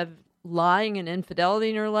lot of lying and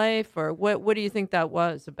infidelity in her life? Or what do you think that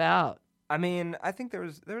was about? I mean, I think there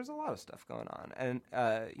was a lot of stuff going on, and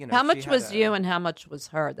how much was you and how much was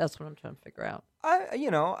her? That's what I'm trying to figure out.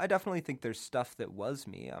 I definitely think there's stuff that was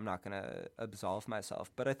me. I'm not gonna absolve myself,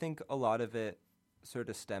 but I think a lot of it sort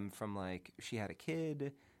of stemmed from like she had a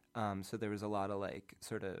kid, so there was a lot of like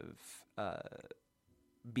sort of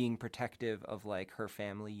being protective of like her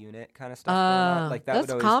family unit kind of stuff going on. Like that that's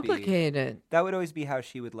would always complicated. That would always be how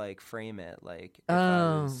she would like frame it. Like if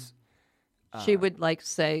I was. She would like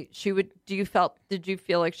say did you feel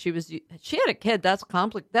like she had a kid? That's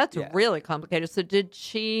that's really complicated. So did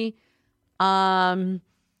she like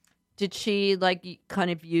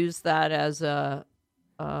kind of use that as a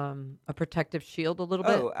protective shield a little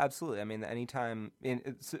bit? Oh, absolutely. I mean, anytime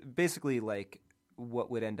it's basically like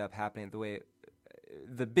what would end up happening,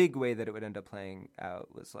 the big way that it would end up playing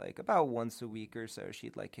out was like about once a week or so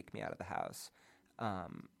she'd like kick me out of the house.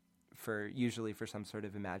 Usually for some sort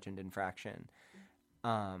of imagined infraction.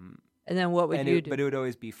 And then what would you do? But it would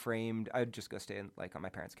always be framed. I'd just go stay on my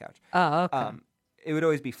parents' couch. Oh, okay. It would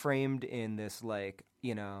always be framed in this like,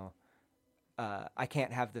 I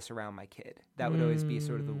can't have this around my kid. That would always be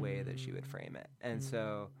sort of the way that she would frame it. And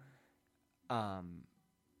so, it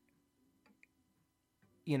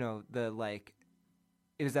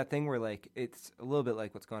was that thing where like, it's a little bit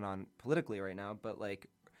like what's going on politically right now, but like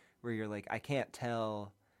where you're like, I can't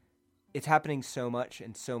tell. It's happening so much,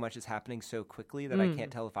 and so much is happening so quickly that I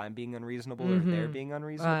can't tell if I'm being unreasonable or they're being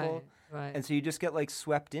unreasonable. Right. And so you just get like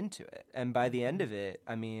swept into it. And by the end of it,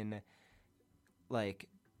 I mean, like,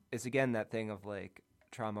 it's again that thing of like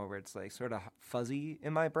trauma where it's like sort of fuzzy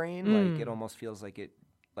in my brain. Like it almost feels like it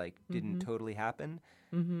like didn't totally happen.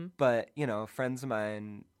 But, friends of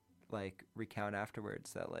mine like recount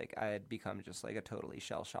afterwards that like I had become just like a totally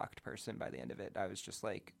shell-shocked person by the end of it. I was just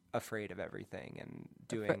like afraid of everything and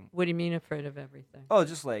doing. What do you mean afraid of everything? Oh,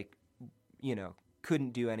 just like,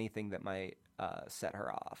 couldn't do anything that might set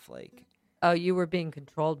her off. Like, oh, you were being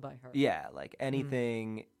controlled by her. Yeah, like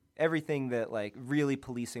anything, everything that like really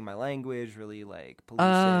policing my language, really like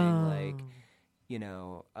policing like,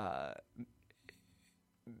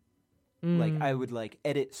 like I would like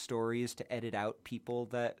edit stories to edit out people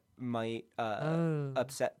that might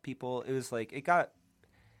upset people. It was like, it got,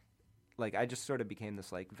 like, I just sort of became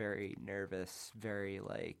this like very nervous, very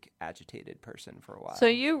like agitated person for a while. So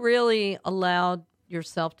you really allowed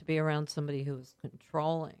yourself to be around somebody who was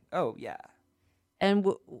controlling. Oh, yeah. And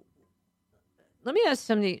let me ask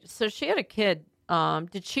somebody, so she had a kid.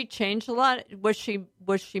 Did she change a lot? Was she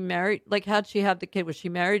married? Like, how'd she have the kid? Was she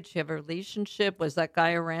married? Did she have a relationship? Was that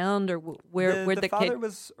guy around, or where the father kid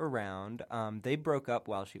was around? They broke up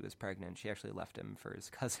while she was pregnant. She actually left him for his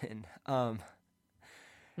cousin.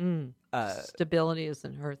 Stability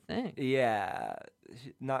isn't her thing. Yeah,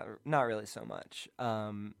 not really so much.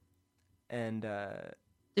 Did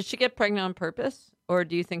she get pregnant on purpose, or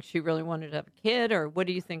do you think she really wanted to have a kid, or what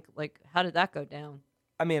do you think? Like, how did that go down?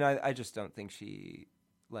 I mean, I just don't think she,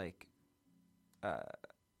 like,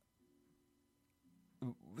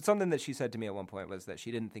 something that she said to me at one point was that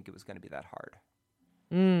she didn't think it was going to be that hard.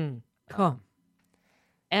 Cool.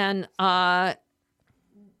 And how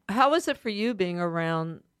was it for you being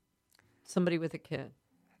around somebody with a kid?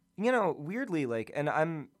 Weirdly, like, and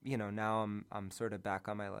I'm, now I'm sort of back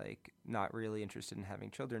on my, like, not really interested in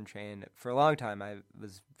having children train. For a long time, I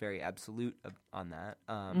was very absolute on that.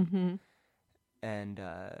 And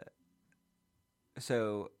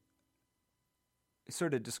so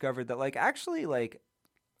sort of discovered that, like, actually, like,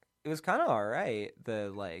 it was kind of all right,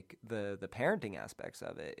 the parenting aspects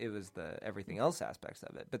of it. It was the everything else aspects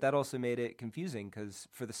of it. But that also made it confusing because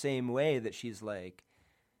for the same way that she's like,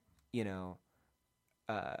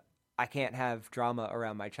 I can't have drama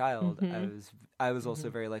around my child. I was also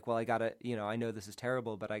very like, well, I gotta, I know this is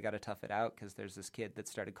terrible, but I gotta tough it out because there's this kid that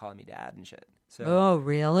started calling me dad and shit. So, oh,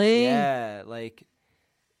 really? Yeah, like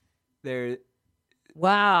there.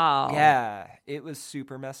 Wow. Yeah, it was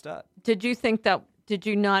super messed up. Did you think that? Did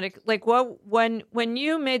you not like what when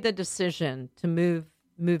you made the decision to move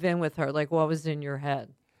in with her? Like, what was in your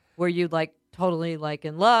head? Were you like totally like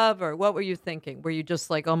in love, or what were you thinking? Were you just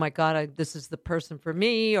like, oh my God, this is the person for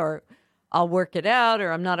me, or I'll work it out,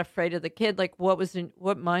 or I'm not afraid of the kid. Like, what was your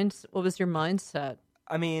mindset?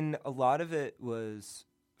 I mean, a lot of it was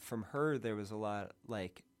from her. There was a lot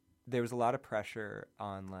of pressure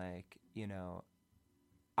on, like, you know,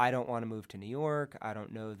 I don't want to move to New York. I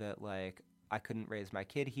don't know that, like, I couldn't raise my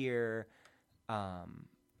kid here.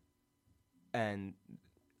 And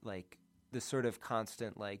like this sort of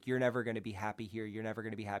constant, like, you're never going to be happy here. You're never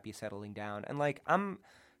going to be happy settling down. And like, I'm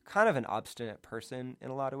kind of an obstinate person in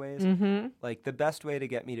a lot of ways. Mm-hmm. Like, the best way to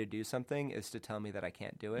get me to do something is to tell me that I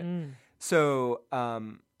can't do it. Mm. So,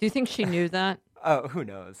 Do you think she knew that? oh, who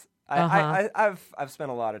knows? I've spent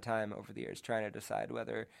a lot of time over the years trying to decide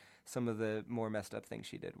whether some of the more messed up things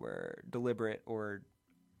she did were deliberate or,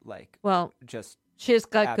 like, Well, just she has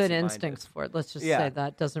got good absent-minded. instincts for it. Let's just Yeah. say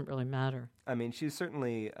that doesn't really matter. I mean, she's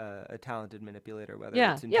certainly a talented manipulator, whether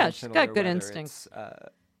Yeah, it's yeah, she's intentional got or good whether instincts.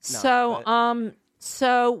 It's, So, but-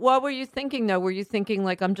 so what were you thinking though? Were you thinking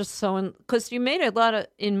like, I'm just so because you made a lot of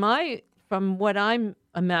from what I'm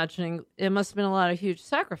imagining, it must have been a lot of huge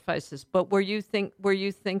sacrifices. But were you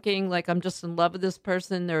thinking like, I'm just in love with this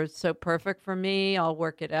person? They're so perfect for me. I'll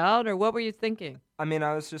work it out, or what were you thinking? I mean,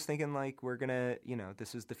 I was just thinking, like, we're gonna, you know,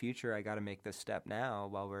 this is the future. I got to make this step now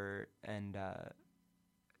and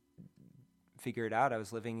figure it out. I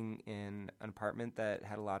was living in an apartment that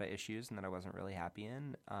had a lot of issues and that I wasn't really happy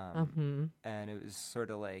in. And it was sort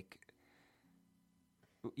of like,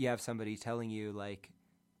 you have somebody telling you, like,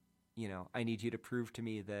 you know, I need you to prove to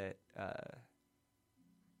me that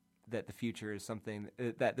that the future is something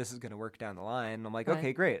that this is going to work down the line. And I'm like, Right.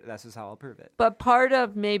 okay, great. This is how I'll prove it. But part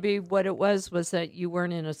of maybe what it was that you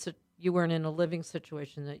weren't in a living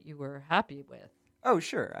situation that you were happy with. Oh,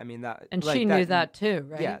 sure. I mean, that, And like, she knew that too,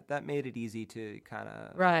 right? Yeah, that made it easy to kind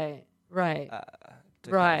of Right. to Right. kinda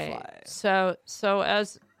fly.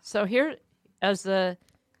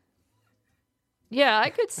 I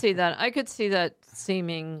could see that. I could see that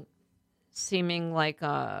seeming like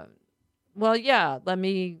well, yeah, let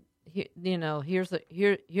me you know, here's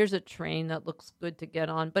a train that looks good to get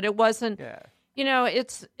on, but it wasn't. Yeah. You know,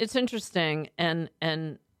 it's interesting and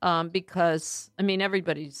because I mean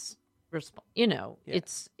everybody's you know, Yeah.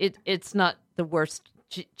 it's not the worst.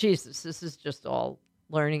 Jesus, this is just all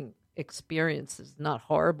learning experiences, not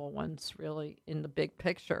horrible ones, really, in the big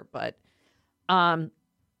picture. But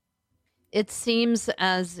it seems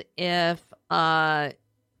as if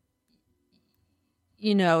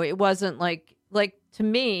you know, it wasn't like to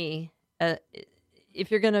me. If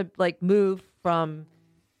you're gonna like move from,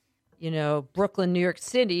 you know, Brooklyn, New York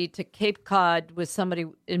City to Cape Cod with somebody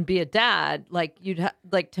and be a dad, like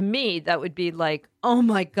like to me, that would be like, oh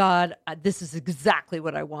my God, this is exactly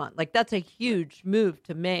what I want. Like that's a huge move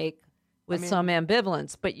to make with some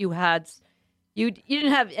ambivalence, but you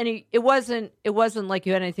didn't have any, it wasn't like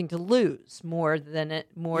you had anything to lose more than the,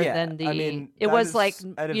 I mean, it was like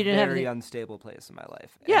at a you didn't have very any, unstable place in my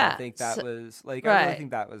life. And Yeah, I think that was like, I right. really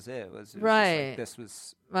think that was it. It was just Right. like, this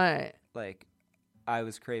was right. like, I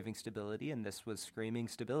was craving stability and this was screaming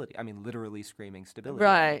stability. I mean, literally screaming stability.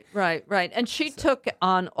 Right. And she took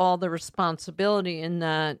on all the responsibility in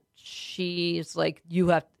that she's like,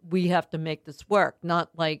 we have to make this work. Not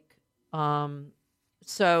like,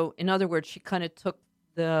 so in other words, she kind of took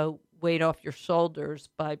the weight off your shoulders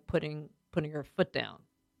by putting her foot down.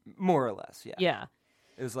 More or less, yeah. Yeah.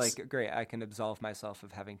 It was like, great, I can absolve myself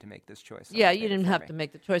of having to make this choice. Yeah, you didn't have to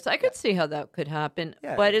make the choice. I could see how that could happen.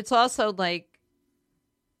 Yeah. But it's also like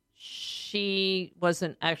she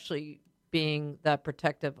wasn't actually being that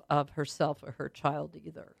protective of herself or her child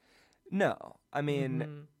either. No. I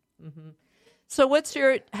mean, So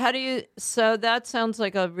so that sounds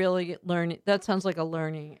like a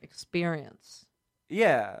learning experience.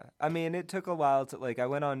 yeah. I mean, it took a while to, like,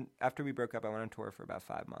 after we broke up, I went on tour for about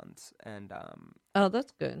 5 months. And, Oh,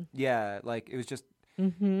 that's good. yeah, like, it was just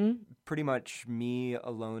pretty much me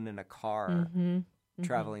alone in a car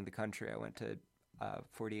traveling the country. I went to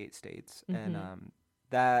 48 states. And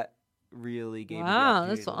that really gave me the Wow,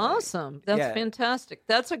 opportunity that's to, like, awesome. That's yeah. fantastic.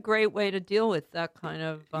 That's a great way to deal with that kind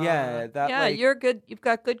of like- you're good. You've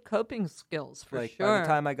got good coping skills for like, sure. by the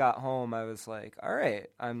time I got home, I was like, all right,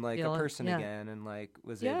 I'm like Feeling- a person yeah. again, and like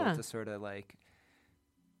was Yeah. able to sort of like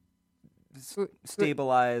Gr-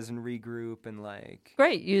 stabilize and regroup and like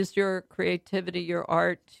Great. Used your creativity, your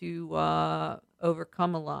art to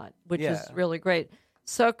overcome a lot, which is Yeah. really great.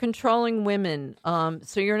 So controlling women.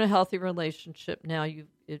 So you're in a healthy relationship now.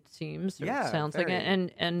 It seems, or Yeah, it sounds like very,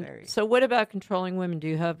 it. And very. so, what about controlling women? Do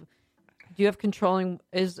you have controlling?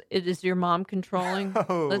 Is your mom controlling?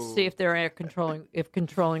 Let's see if they're controlling. If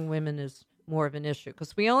controlling women is more of an issue,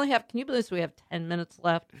 because we only have. Can you believe this? We have 10 minutes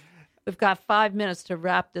left. We've got 5 minutes to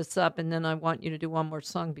wrap this up, and then I want you to do one more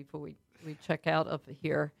song before we we check out of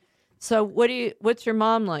here. So what's your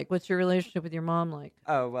mom like? What's your relationship with your mom like?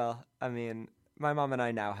 Oh, well, I mean, my mom and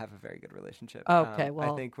I now have a very good relationship. Okay,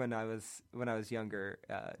 well, I think when I was younger,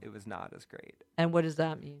 it was not as great. and what does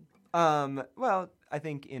that mean? Well, I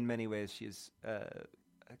think in many ways she's a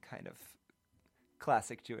kind of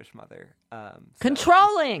classic Jewish mother.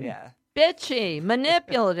 Controlling, Yeah. bitchy,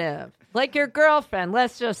 manipulative, like your girlfriend.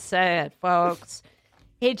 Let's just say it, folks.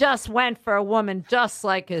 He just went for a woman just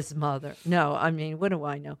like his mother. No, I mean, what do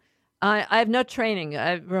I know? I have no training.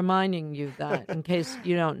 I'm reminding you that in case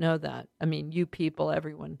you don't know that. I mean, you people,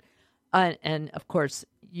 everyone. And of course,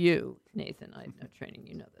 you, Nathan. I have no training.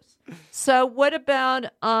 You know this. So what about,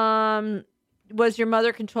 was your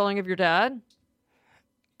mother controlling of your dad?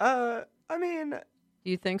 I mean, Do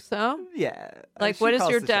you think so? yeah. Like, she what does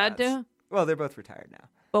calls your the dad shots. do? Well, they're both retired now.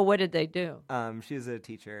 But what did they do? She was a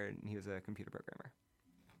teacher and he was a computer programmer.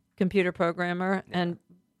 Computer programmer. Yeah. And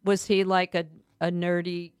was he like a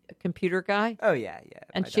nerdy computer guy? Oh yeah.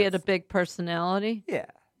 And My she had a dad's- big personality? Yeah.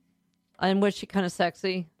 And was she kind of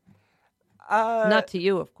sexy? Not Not to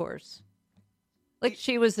you, of course. Like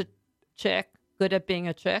she was a chick, good at being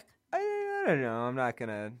a chick. I don't know. I'm not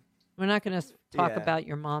gonna. We're not going to talk Yeah. about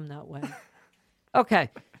your mom that way. Okay,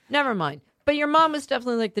 never mind. But your mom was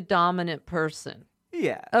definitely like the dominant person.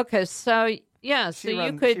 Yeah. Okay, so yeah, so She you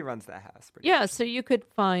runs, could She runs that house. Pretty yeah, much. so you could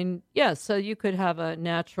find so you could have a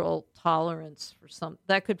natural tolerance for some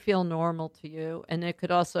that could feel normal to you, and it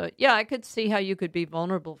could also I could see how you could be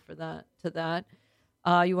vulnerable for that to that.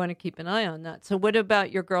 You want to keep an eye on that. So what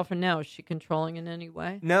about your girlfriend now? Is she controlling in any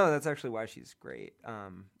way? No, that's actually why she's great.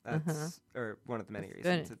 That's Uh-huh. or one of the many That's good.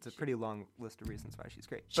 reasons. It's a pretty long list of reasons why she's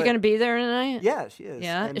great. She But- going to be there tonight? Yeah, she is.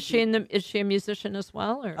 Yeah. And Is she a musician as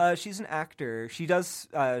well, or? She's an actor. She does.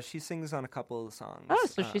 She sings on a couple of songs. Oh,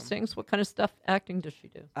 so she sings. What kind of stuff acting does she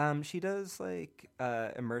do? She does like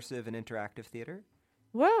immersive and interactive theater.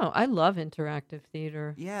 Wow, I love interactive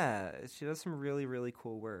theater. Yeah, she does some really really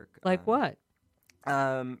cool work. Like what?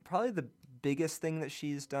 Probably the biggest thing that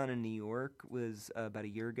she's done in New York was about a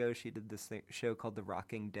year ago. She did this show called The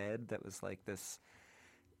Rocking Dead that was like this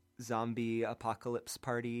zombie apocalypse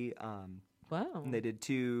party. Wow. And they did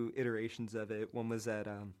 2 iterations of it. One was at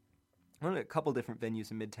a couple different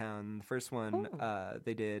venues in Midtown. The first one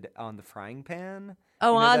they did on the Frying Pan.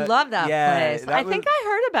 Oh, You know I that? love that Yeah, place. that I think was- I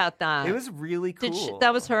heard about that. It was really cool.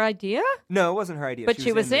 That was her idea? No, it wasn't her idea. But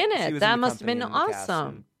she was in it. She was That in the must have been company and the cast awesome.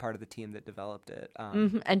 and part of the team that developed it.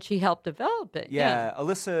 And she helped develop it. Yeah,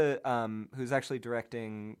 Alyssa, who's actually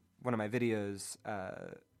directing one of my videos,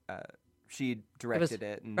 she directed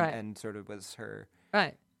it and, right. and sort of was her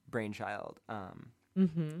Right. brainchild.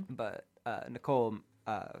 Mm-hmm. But Nicole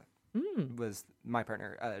was my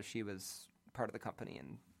partner. She was part of the company,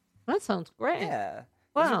 and That sounds great. yeah, it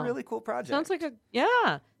was Wow. a really cool project. Sounds like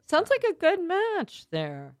a good match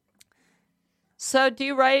there. So do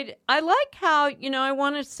you write? I like how, I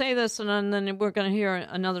want to say this and then we're going to hear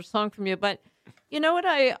another song from you. But you know what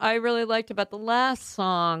I really liked about the last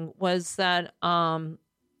song was that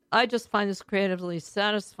I just find this creatively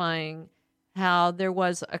satisfying how there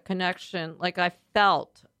was a connection. Like I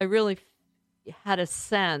really had a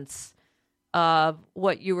sense of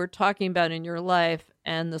what you were talking about in your life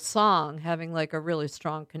and the song having like a really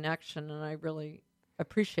strong connection. And I really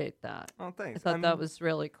appreciate that. Oh, thanks. I thought that was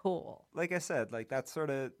really cool. Like I said, like that's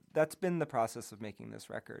been the process of making this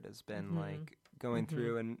record. Has been like going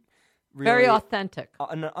through and really Very authentic.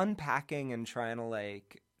 unpacking and trying to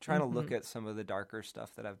look at some of the darker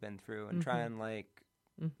stuff that I've been through and try and like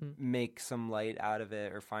make some light out of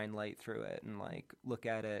it or find light through it and like look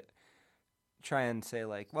at it, try and say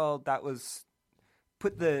like, well, that was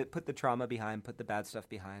put the trauma behind, put the bad stuff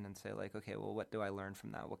behind, and say like, okay, well, what do I learn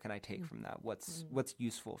from that? What can I take from that? What's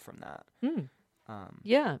useful from that?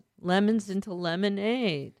 Yeah, lemons into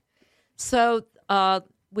lemonade. So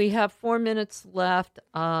we have 4 minutes left.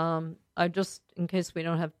 I just, in case we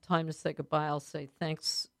don't have time to say goodbye, I'll say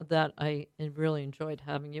thanks that I really enjoyed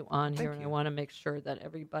having you on here. And I want to make sure that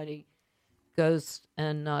everybody goes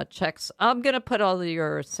and checks. I'm going to put all of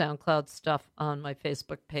your SoundCloud stuff on my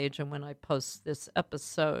Facebook page and when I post this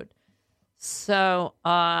episode. So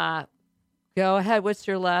go ahead. What's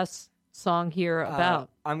your last song here about?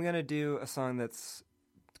 I'm going to do a song that's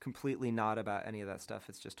completely not about any of that stuff.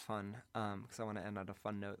 It's just fun because I want to end on a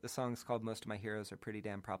fun note. The song's called Most of My Heroes Are Pretty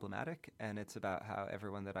Damn Problematic, and it's about how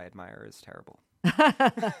everyone that I admire is terrible.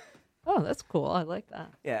 Oh, that's cool. I like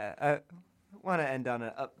that. Yeah, I want to end on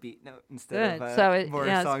an upbeat note instead Good. of So more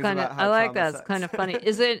it's songs kind of. about how I like trauma that. It's sucks. kind of funny.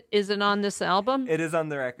 Is it on this album? It is on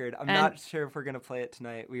the record. I'm And- not sure if we're going to play it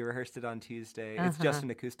tonight. We rehearsed it on Tuesday. It's just an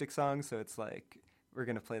acoustic song, so it's like we're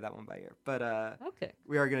gonna play that one by ear. But Okay.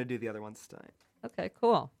 we are gonna do the other ones tonight. Okay,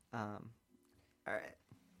 cool. All right.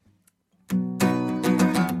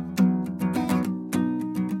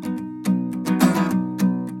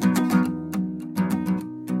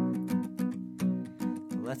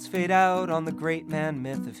 Let's fade out on the great man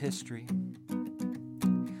myth of history.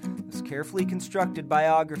 Those carefully constructed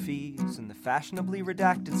biographies and the fashionably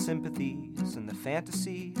redacted sympathies and the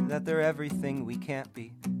fantasy that they're everything we can't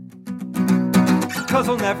be. 'Cause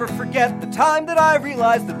I'll never forget the time that I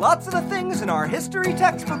realized that lots of the things in our history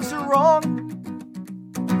textbooks are wrong.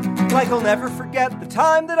 Like I'll never forget the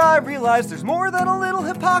time that I realized there's more than a little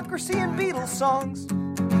hypocrisy in Beatles songs.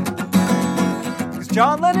 'Cause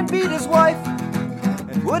John Lennon beat his wife,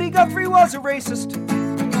 and Woody Guthrie was a racist,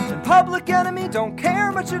 and Public Enemy don't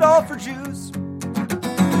care much at all for Jews.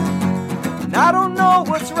 And I don't know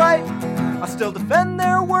what's right, I still defend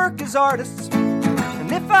their work as artists.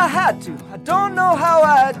 And if I had to, I don't know how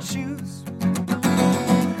I'd choose.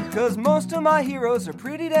 'Cause most of my heroes are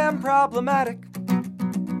pretty damn problematic.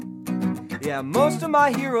 Yeah, most of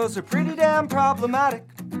my heroes are pretty damn problematic.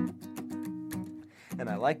 And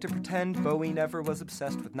I like to pretend Bowie never was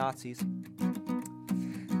obsessed with Nazis.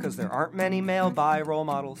 'Cause there aren't many male bi role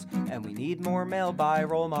models, and we need more male bi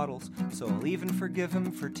role models, so I'll even forgive him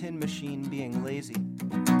for Tin Machine being lazy.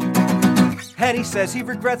 And he says he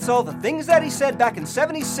regrets all the things that he said back in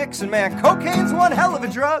 '76, and man, cocaine's one hell of a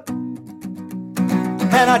drug.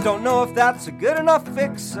 And I don't know if that's a good enough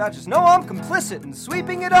fix, I just know I'm complicit in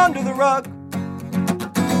sweeping it under the rug.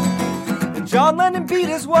 And John Lennon beat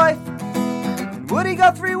his wife, and Woody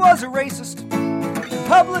Guthrie was a racist.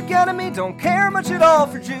 Public Enemy don't care much at all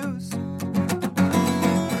for Jews.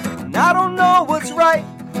 And I don't know what's right,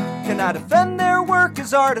 can I defend their work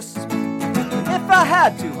as artists? And if I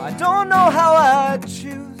had to, I don't know how I'd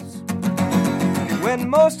choose. When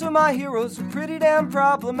most of my heroes are pretty damn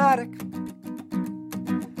problematic.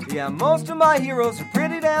 Yeah, most of my heroes are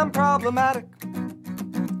pretty damn problematic.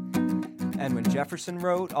 And when Jefferson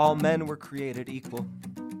wrote, all men were created equal,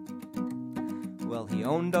 well, he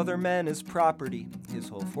owned other men as property. His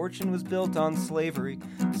whole fortune was built on slavery.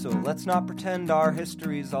 So let's not pretend our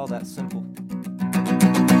history's all that simple.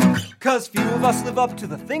 'Cause few of us live up to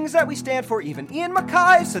the things that we stand for. Even Ian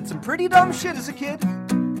Mackay said some pretty dumb shit as a kid.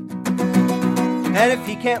 And if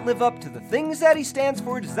he can't live up to the things that he stands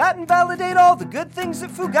for, does that invalidate all the good things that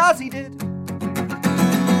Fugazi did?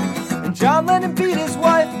 And John Lennon beat his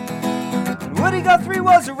wife, and Woody Guthrie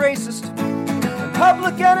was a racist.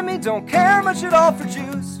 Public Enemy don't care much at all for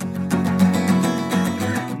Jews.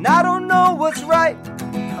 And I don't know what's right,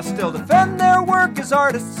 I still defend their work as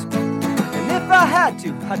artists. And if I had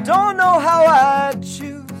to, I don't know how I'd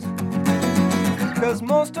choose. 'Cause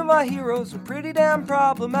most of my heroes are pretty damn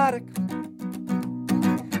problematic.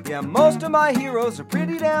 Yeah, most of my heroes are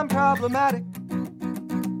pretty damn problematic.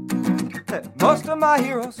 Most of my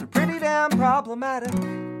heroes are pretty damn problematic.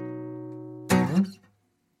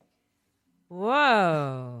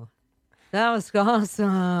 Whoa, that was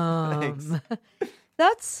awesome. Thanks.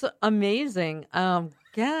 That's amazing.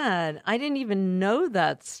 God, I didn't even know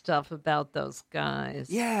that stuff about those guys.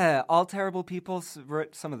 Yeah, All Terrible People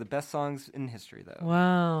wrote some of the best songs in history, though.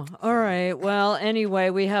 Wow. All right. Well, anyway,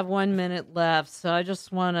 we have 1 minute left, so I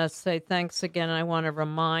just want to say thanks again. I want to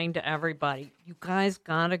remind everybody, you guys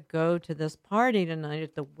got to go to this party tonight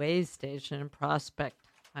at the Way Station in Prospect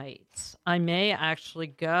Heights. I may actually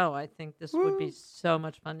go. I think this would be so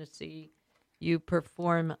much fun to see you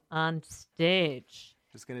perform on stage.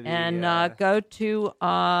 Just gonna do go to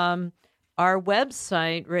our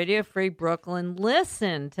website, Radio Free Brooklyn.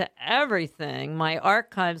 Listen to everything. My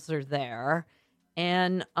archives are there,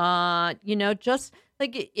 and just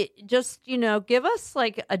give us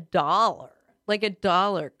like $1,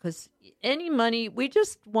 because any money, we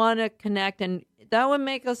just want to connect, and that would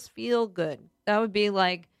make us feel good. That would be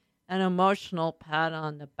like an emotional pat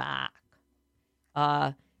on the back.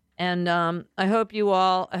 And I hope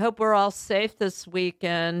we're all safe this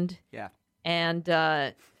weekend. Yeah. And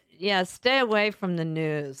stay away from the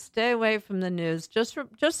news. Stay away from the news. Just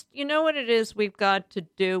you know what it is we've got to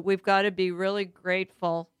do. We've got to be really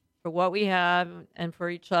grateful for what we have and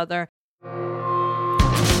for each other. Dr.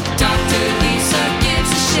 Lisa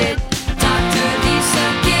gives a shit. Dr. Lisa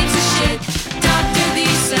gives a shit. Dr.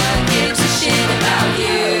 Lisa gives a shit about